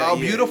 Oh yeah. Oh,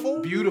 yeah. Beautiful?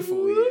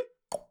 Beautiful. Yeah.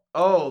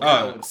 Oh,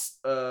 that Oh.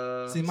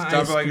 was. See, my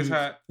Drop ice it like it's cube.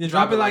 hot. Yeah,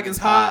 drop it like it's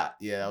hot.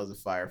 Yeah, that was a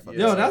fire. fucking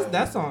Yo, song.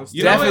 that song's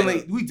You know what?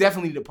 definitely. We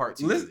definitely need a part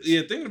two. of Listen, this.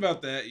 yeah, thinking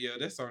about that,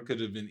 that song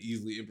could have been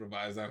easily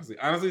improvised.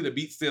 Honestly, the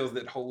beat steals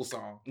that whole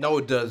song. No,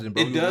 it doesn't,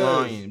 bro. It You does.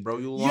 lying, bro.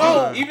 You Yo,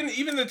 lying.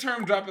 Even the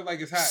term "drop it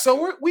like it's hot."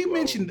 So we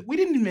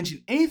didn't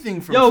mention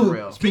anything from Yo,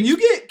 Pharrell.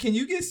 can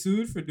you get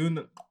sued for doing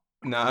the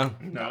Nah.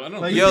 no, I don't.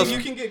 like? Yo, You think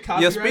you can get Yeah,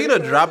 copyrighted? speaking of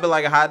for that? drop it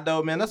like a hot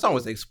dough, man, that song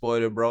was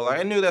exploited, bro. Like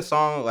I knew that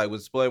song like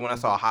was exploited when I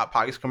saw a Hot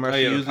Pockets Oh commercial.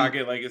 yeah, the using-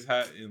 pocket like it's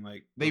hot and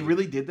like They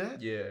really did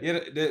that? Yeah. yeah.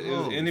 It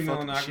was Holy Andy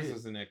fucking Milonakis shit.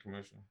 was in that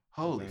commercial.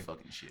 Holy Okay.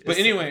 fucking shit. But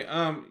anyway, your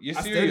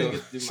I still cereal,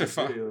 didn't get to do my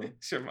cereal.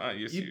 Shafan,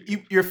 your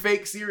cereal. Your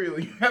fake cereal.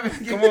 You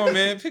haven't Come on,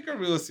 man, pick a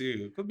real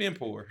cereal. Quit being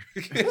poor.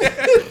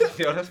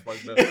 Yo, that's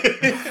fucked up.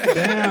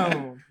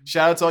 Damn.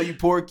 Shout out to all you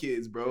poor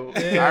kids, bro.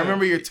 Yeah. I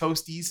remember your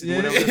toasties and Yeah,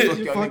 whatever the fuck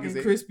you y'all fucking niggas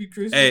ate. crispy.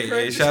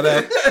 hey, shout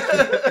out,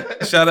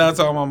 shout out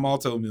to all my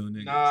malto meal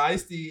niggas. Nah, I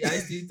used to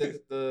eat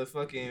the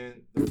fucking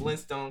the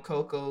Flintstone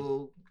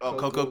Cocoa. Oh,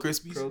 Cocoa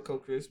Krispies? Cocoa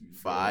Krispies.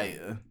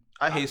 Fire.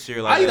 I hate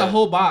cereal like I eat that. a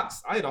whole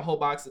box. I eat a whole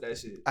box of that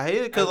shit. I hate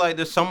it because like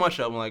there's so much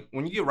of them. Like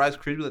when you get Rice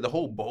Krispies, like the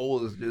whole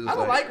bowl is just. I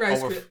don't like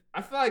Rice over- Krispies.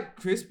 I feel like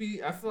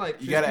crispy. I feel like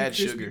You gotta crispy, add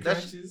crispy sugar.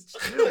 Crunches.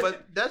 Yeah,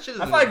 but that shit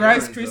is. I feel like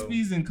Rice inherent, though.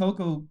 Krispies and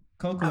Cocoa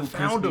I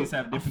found 'em. Krispies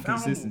have I different found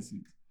 'em.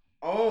 consistencies.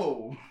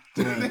 Oh.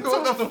 Yeah.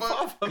 What the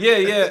fuck?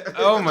 Yeah.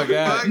 Oh my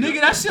god.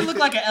 Nigga, that shit look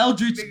like an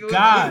eldritch Nigga, what the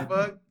god.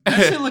 fuck? That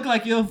shit look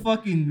like your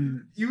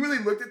fucking. You really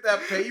looked at that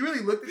page. You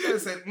really looked at that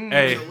and said,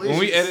 Hey, delicious. when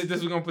we edit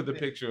this, we're gonna put the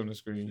picture on the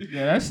screen.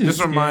 Yeah, that shit.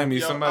 Just remind me,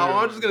 Yo, somebody.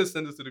 I'm just gonna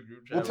send this to the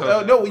group chat.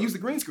 No, we'll use the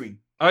green screen.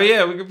 Oh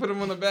yeah, we can put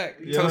them on the back.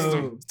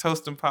 Yo.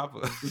 Toast them,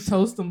 Papa. The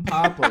toast and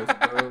papas,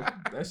 bro.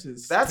 That's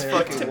just That's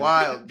terrible. fucking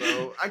wild,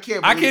 bro. I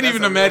can't. I believe can't that's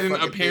even a real imagine a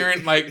fucking parent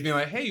thing. like being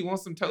like, "Hey, you want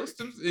some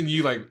toastums?" And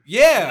you like,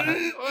 "Yeah."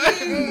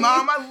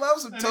 Mom, I love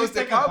some And they toasted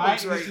take a bite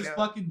pop-ups and right it's just now.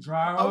 fucking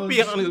dry. I'll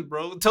be honest,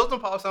 bro. Toast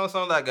and Pop sounds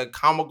like a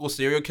comical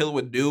serial killer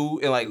would do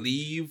and like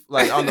leave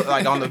like on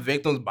the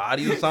victim's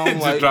body or something.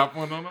 Just Like drop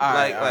one on them.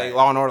 like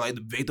Law and Order, like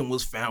the victim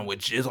was found with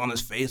jizz on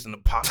his face in the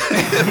pocket.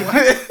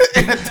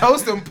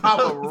 Toast and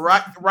pop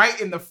right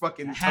in the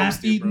fucking toaster,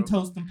 half-eaten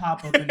bro. toast and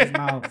pop up in his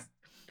mouth.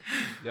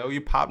 Yo,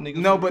 you pop niggas.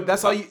 No, but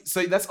that's all you.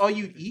 So that's all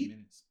you eat.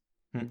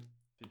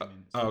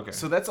 Oh, okay.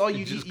 So that's all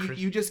you Just eat.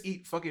 You just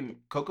eat fucking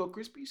Cocoa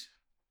Krispies,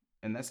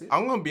 and that's it.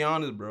 I'm gonna be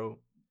honest, bro.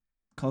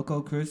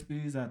 Cocoa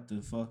Krispies at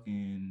the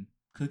fucking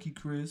Cookie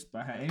Crisp.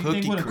 I had anything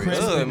Cookie with a Crisp.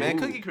 crisp. Ugh, in man,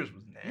 it. Cookie Crisp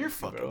was nasty. You're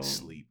fucking bro.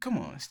 asleep. Come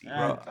on, Steve.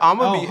 Bro,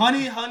 I'ma be-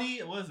 honey.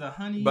 What is it?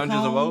 Honey Bunches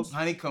of combs? oats?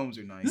 Honeycombs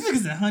are nice. This nigga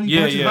said honey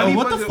Yeah, bunches. yeah. Of Honey oats.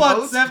 What the bunches of fuck?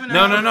 oats? 7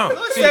 No, no, no.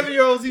 What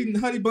 7-year-olds eating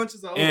honey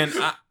bunches of oats? And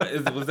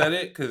was that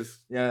it? Because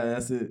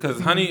that's it.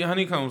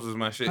 honeycombs was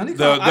my shit.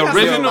 Honeycomb- I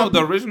got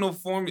The original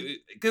formula,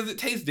 because it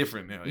tastes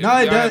different now. No, it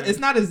Y'all does. haven't- It's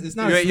not as Yo,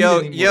 sweet yo,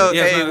 anymore. yo,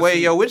 Yeah, it's hey, not wait,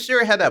 sweet. yo, which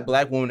year had that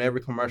black woman in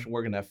every commercial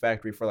working that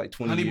factory for like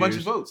 20 Honey years? Bunch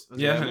of Oats.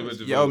 That's Yeah, what Honey it was.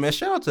 Bunch of Yo, Oats. man,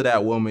 shout out to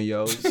that woman,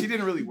 yo. She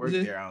didn't really work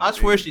Yeah. there. don't I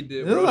swear think. she did,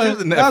 It was bro. like- She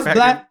was in that that was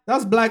factory. that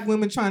was black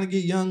women trying to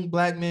get young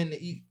black men to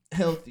eat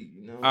healthy.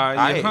 You know. Are you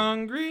I-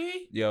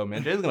 hungry? Yo,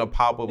 man, Jay's gonna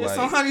pop up It's like.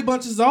 some honey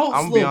bunches of oats,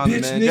 I'm gonna be little honest,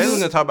 bitch man. Jay's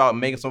gonna niggas. talk about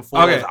making some full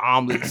Okay. ass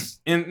omelets.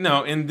 And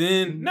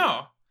then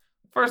no.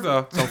 First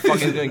off, Some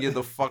fucking gonna get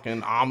the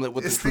fucking omelet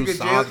with This the nigga,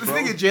 croissants, this bro.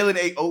 nigga Jalen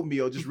ate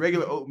oatmeal, just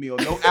regular oatmeal,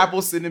 no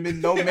apple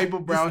cinnamon, no maple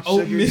brown Just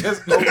sugar, oatmeal.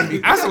 just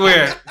oatmeal. I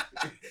swear,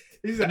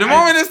 He said, the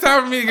moment it's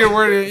time for me to get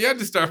worded, y'all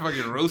just start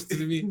fucking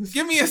roasting me.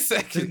 Give me a This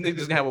second.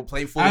 nigga's gonna have a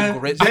plate full of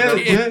grits.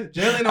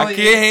 Jalen I only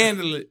can't ate,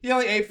 handle it. he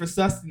only ate for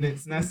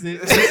sustenance, and that's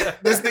it.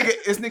 This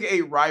nigga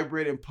ate rye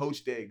bread and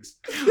poached eggs.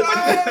 Yo,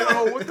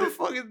 what the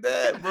fuck is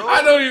that, bro?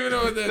 I don't even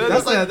know what that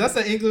is. That's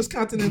an English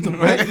continental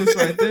breakfast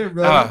right there,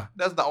 bro.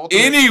 That's the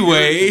ultimate.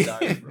 Anyway,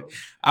 diet, bro.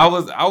 I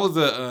was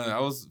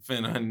a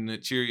fan of Honey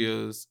Nut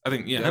Cheerios. I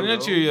think Honey Nut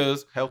bro.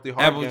 Cheerios, Healthy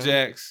heart Apple game.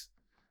 Jacks.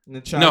 And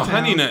the No, Chi-Town-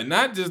 Honey Nut,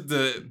 not just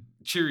the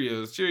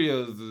Cheerios.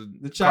 Cheerios,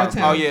 The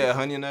Chi-Town. Oh yeah,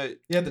 honey nut.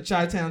 Yeah, the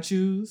Chi-Town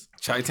Chews.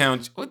 Chi-Town.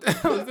 What the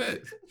hell is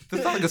that?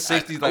 That's not like a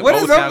 60s like What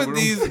is Motown up with group.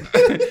 these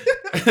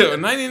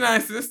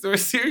 99-cent store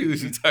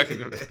cereals you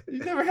talking about? You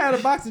never had a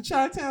box of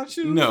Chi-Town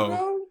Chews, No.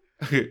 bro?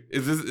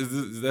 Is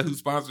that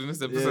who's sponsoring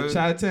this episode? Yeah,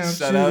 Chi-Town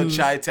Shout out Chews.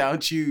 Chi-Town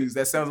Chews.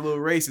 That sounds a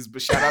little racist,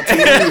 but shout out to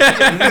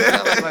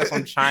That looks like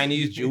some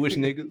Chinese Jewish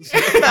niggas.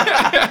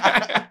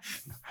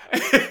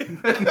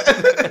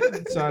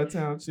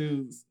 Chi-Town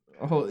Chews.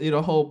 Eat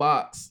a whole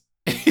box.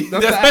 that's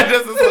the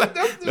ad.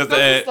 that's the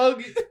ad.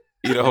 slogan.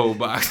 Eat a whole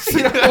box.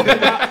 Eat a whole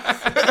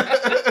box.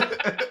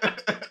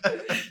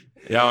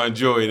 Y'all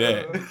enjoy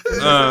that.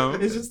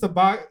 It's just the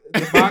box.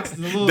 The box is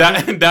a little.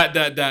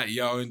 Dot.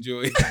 Y'all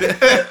enjoy.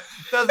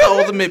 That's the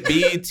ultimate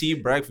BET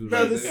breakfast. Bro,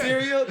 Right the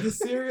there.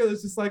 cereal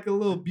is just like a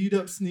little beat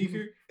up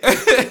sneaker. like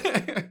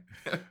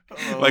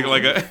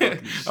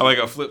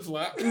a flip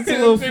flop. It's a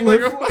little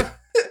flip flop.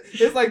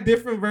 It's like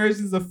different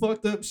versions of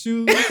fucked up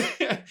shoes.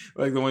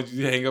 Like the ones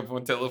you hang up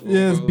on telephone.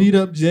 Yeah, it's poles. beat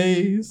up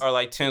J's. Or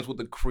like tents with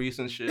the crease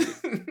and shit.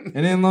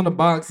 And then on the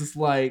box, it's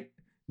like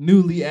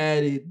newly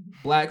added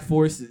Black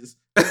Forces.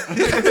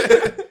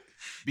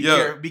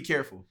 Yo. Be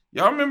careful.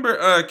 Y'all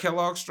remember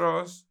Kellogg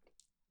straws?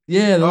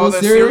 Yeah, the Oh, little the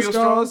cereal cereal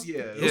straws. straws?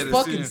 Yeah. Those the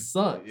fucking cereal.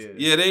 suck. Yeah.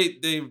 Yeah,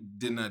 they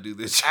did not do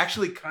this.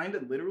 Actually, kind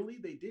of literally,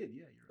 they did.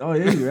 Yeah. Oh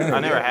yeah, you're right. I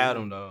never had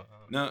them though.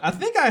 No, I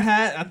think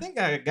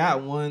I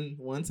got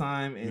one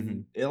time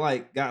and it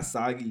like got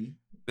soggy.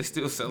 they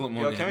still sell them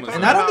Yo, on can we Amazon. talk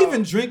And I don't about-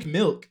 even drink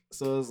milk,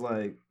 so it's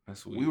like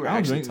That's weird. We were I don't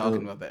actually drink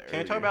talking milk. about that. Can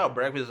you talk earlier. about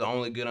breakfast is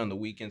only good on the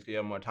weekends because you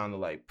have more time to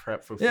like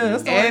prep for food? Yeah,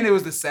 that's And it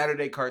was the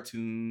Saturday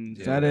cartoons.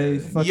 Yeah. Saturday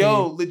fucking.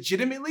 Yo,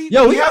 legitimately,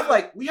 Yo, we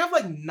we have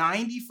like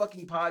 90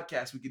 fucking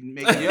podcasts we can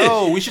make.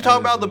 Yo, we should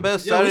talk about the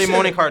best Yo, we Saturday should-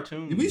 morning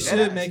cartoons. we Dead should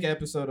ass. make an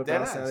episode about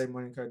Dead ass. Saturday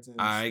morning cartoons.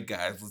 All right,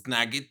 guys, let's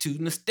not get too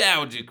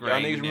nostalgic Y'all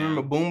right niggas now.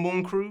 remember Boom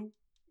Boom Crew?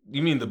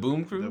 You mean the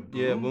Boom Crew?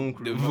 Yeah, Boom The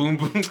Crew. Boom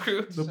Boom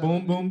Crew? The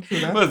boom boom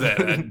crew. What was that?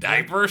 A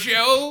diaper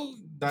show?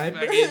 Diaper.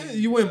 Fucking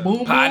You went boom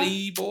boom.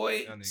 Potty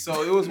boy?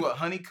 So it was what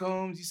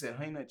honeycombs. You said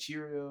honey nut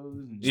Cheerios.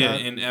 And Yeah,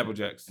 Chi- and Apple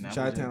Jacks. and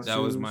Chi-Town Apple Jacks.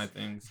 That was shoes. my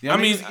things. Y'all I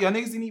mean, y'all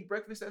niggas didn't eat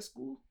breakfast at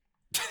school.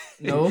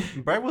 No.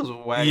 Breakfast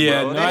was whack,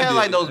 Yeah, bro. no, They I had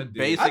like did. those I did.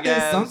 basic I did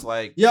ass some-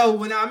 like Yo,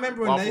 when I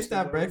remember when they Waffle used to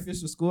have stick,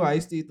 breakfast for school, I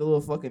used to eat the little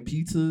fucking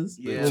pizzas.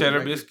 Yeah. The little- cheddar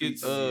breakfast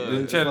biscuits, pizza. the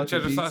Yeah, cheddar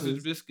fucking sausage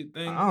pizzas. biscuit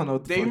thing. I don't know.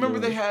 What the They fuck remember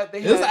it they was. had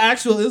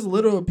It was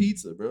literal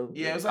pizza, bro.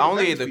 Yeah, it was I like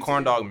only ate breakfast the pizza.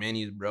 corn dog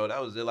minis, bro.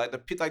 That was it. Like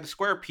the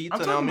square pizza.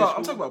 I'm in talking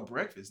elementary about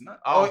breakfast, not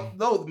Oh.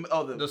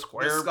 the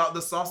square-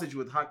 the sausage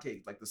with hot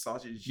cake, like the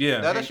sausage.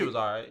 Yeah. That shit was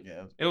alright.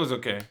 Yeah. It was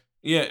okay.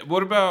 Yeah.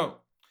 What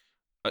about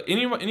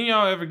any of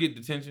y'all ever get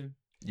detention?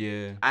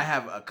 Yeah. I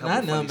have a couple.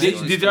 Not funny none, Did,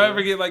 man. did y'all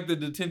ever get like the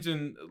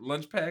detention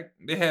lunch pack?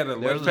 They had a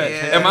lunch was pack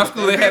a- at my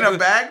school. They had a the-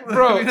 bag,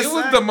 bro. It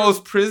was the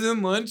most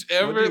prison lunch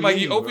ever. do you Like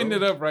you mean, opened bro?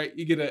 it up, right?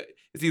 You get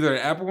It's either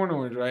an apple or an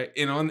orange, right?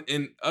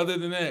 And other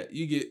than that,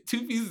 you get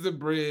 2 pieces of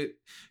bread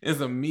and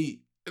some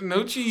meat.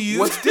 No cheese.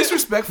 What's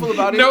disrespectful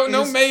about it? No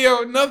is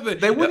mayo, nothing.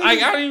 They wouldn't like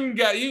even- I don't even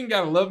got you ain't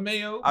gotta love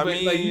mayo. I but,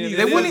 mean, like, you need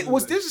They this. wouldn't.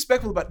 What's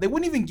disrespectful about? They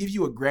wouldn't even give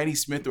you a Granny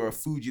Smith or a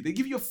Fuji. They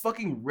give you a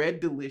fucking Red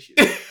Delicious.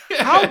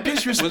 How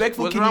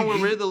disrespectful What's can wrong you with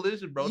be? Red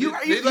Delicious, bro? You,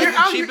 They you're like the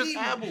out here cheapest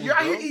eating. apples, You're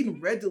out here bro.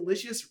 eating Red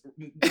Delicious.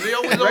 They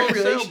always on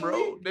sale,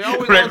 bro. They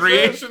always on sale. This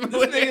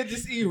Recreational. nigga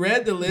just eat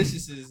Red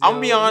Deliciouses. I'm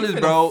yo. be honest, You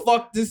finna bro.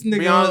 Fuck this nigga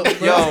Be honest, up,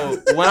 bro.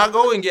 yo, when I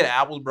go and get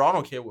apples, bro, I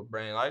don't care what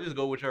brand. I just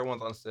go whichever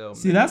one's on sale.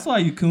 See, man. that's why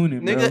you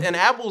cooning, bro. Nigga, an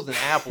apple's an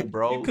apple,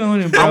 bro. You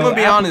cooning, bro. I'm gonna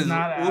be Apple's honest.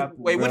 not an apple,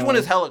 Wait, which bro. one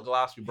is hella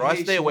glossy, bro? I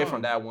Hey, stay away Sean.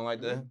 from that one.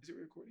 Like that. Is it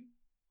recording?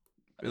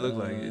 It looks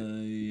like it.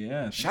 Yeah.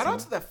 I think Shout so. out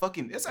to that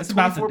fucking. It's, It's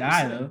about to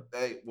die, though.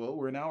 Hey, well,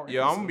 we're an hour.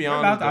 Yeah, I'm gonna be We're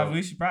honest. about to- Though.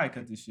 we should probably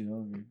cut this shit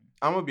over.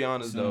 I'm gonna be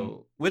honest So-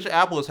 though. Which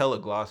apple is hella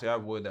glossy? I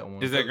avoid that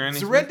one. Is that Granny?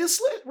 It's a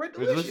Smith? Red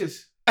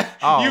Delicious.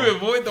 Oh. You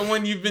avoid the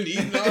one you've been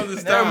eating all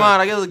this time. Never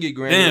mind. I gotta get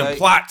Granny. Damn, like,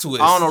 plot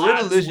twist. I don't know. Red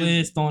Plot Delicious.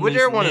 twist on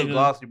Whichever this one is nigga.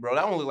 glossy, bro.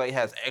 That one look like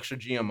has extra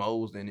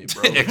GMOs in it,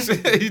 bro.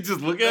 you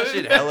just look at That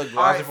shit it. hella All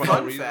glossy right, for no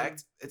fun reason.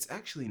 fact: it's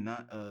actually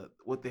not.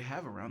 What they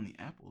have around the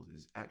apples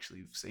is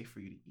actually safe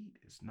for you to eat.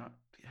 It's not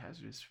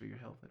hazardous for your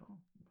health at all.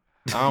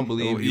 I don't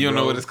believe You don't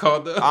know bro. what it's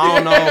called though. I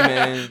don't know,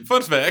 man.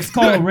 Fun fact. It's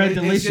called Red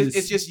It's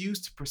Delicious. just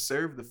used to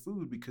preserve the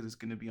food because it's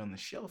going to be on the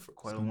shelf for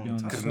quite a It's gonna be long on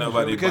the time. Because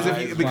nobody Because buys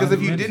if it. because if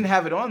you Minutes. didn't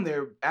have it on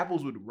there,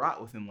 apples would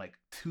rot within like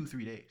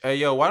 2-3 days. Hey,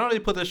 yo, why don't they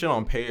put that shit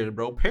on pears,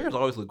 bro? Pears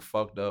always look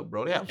fucked up,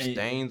 bro. They have Hey,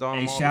 stains on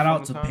Hey, them. all shout the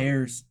out to fucking time.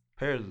 pears.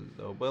 Pears,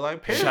 though. But,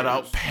 like, pears. Shout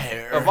out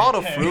pear. Of all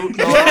the fruit,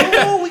 though.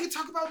 Oh, we can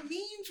talk about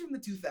memes from the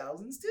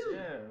 2000s too. Yeah.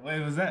 Wait,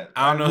 was that?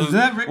 I don't know Was who's-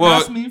 that Rick well,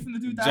 Ross meme from the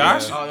 2000s?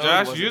 Josh, Oh, no, it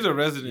Josh, wasn't. you're the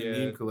resident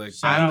Yeah. meme collector.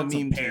 Shout I'm out the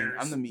to meme king. pears.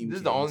 I'm the meme. This is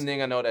king. the only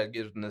thing I know that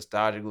gives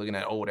nostalgic looking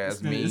at old ass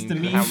It's the memes. meme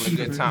and having a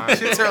good keeper. time.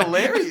 Shit's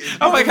hilarious.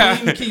 I like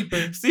how Meme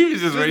keeper. Steve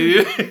is just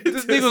ready.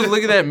 This nigga was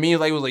looking at me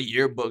like it was a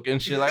yearbook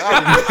and shit. Like,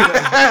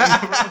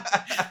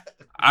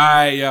 All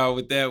right, y'all.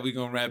 With that, we're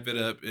gonna wrap it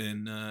up,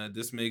 and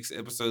this makes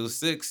episode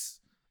 6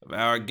 of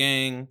Our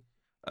Gang.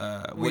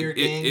 Weird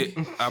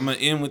Gang. I'm gonna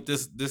end with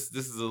this. This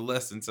is a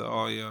lesson to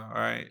all y'all. All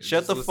right, shut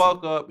Just the listen.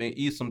 fuck up and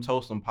eat some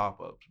toast and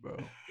pop ups, bro.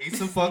 Eat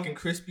some fucking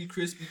crispy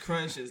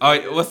crunches. Oh,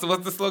 yeah, what's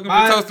the slogan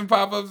My- for toast and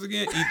pop ups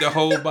again? Eat the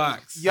whole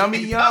box. Yummy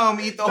yum,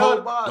 eat the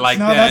whole box. Like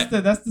no, that.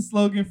 that's the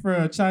slogan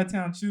for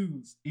Chi-Town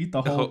Chews. Eat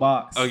the whole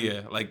box. Oh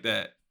yeah, like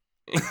that.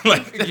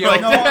 like, Yo, like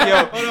no,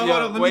 that. hold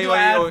on, let me wait, do an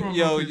ad wait, for him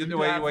yo, real quick. Let me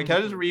do an ad wait. for Can I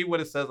him. just read what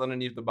it says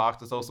underneath the box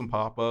to show some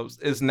pop ups?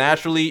 It's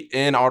naturally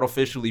and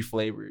artificially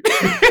flavored. Get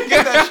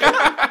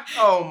that shit.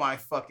 Oh my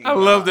fucking! I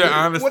love God. their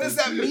honesty. What does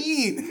that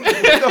mean? What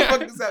the fuck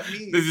does that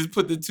mean? They just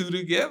put the two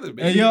together,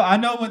 man. Hey, yo, I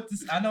know what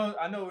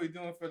we're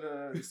doing for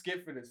the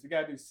skip for this. We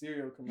gotta do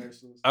cereal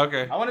commercials.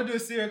 Okay. I want to do a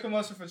cereal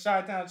commercial for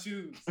Chi-Town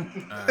Chews.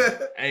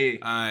 Hey,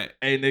 All right.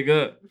 hey,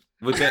 nigga.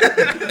 With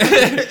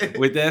that,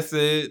 with that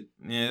said,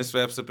 yeah, this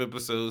wraps up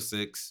episode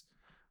 6.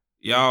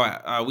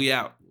 Y'all, we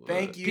out.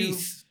 Thank you.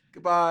 Peace.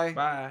 Goodbye.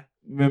 Bye.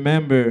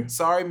 Remember,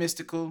 Sorry,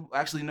 Mystical.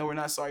 Actually, no, we're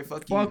not sorry.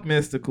 Fuck you. fuck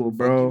Mystical, Fuck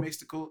bro. you,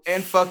 Mystical.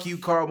 And fuck you,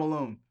 Carl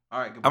Malone. All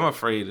right, goodbye. I'm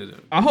afraid of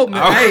them. I hope.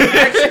 I- Hey,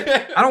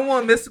 actually, I don't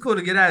want Mystical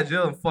to get out of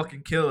jail and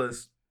fucking kill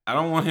us. I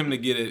don't want him to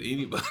get at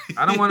anybody.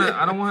 I don't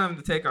want him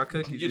to take our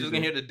cookies. You're just either.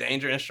 gonna hear the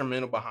danger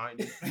instrumental behind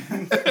you.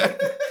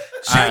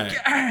 All right.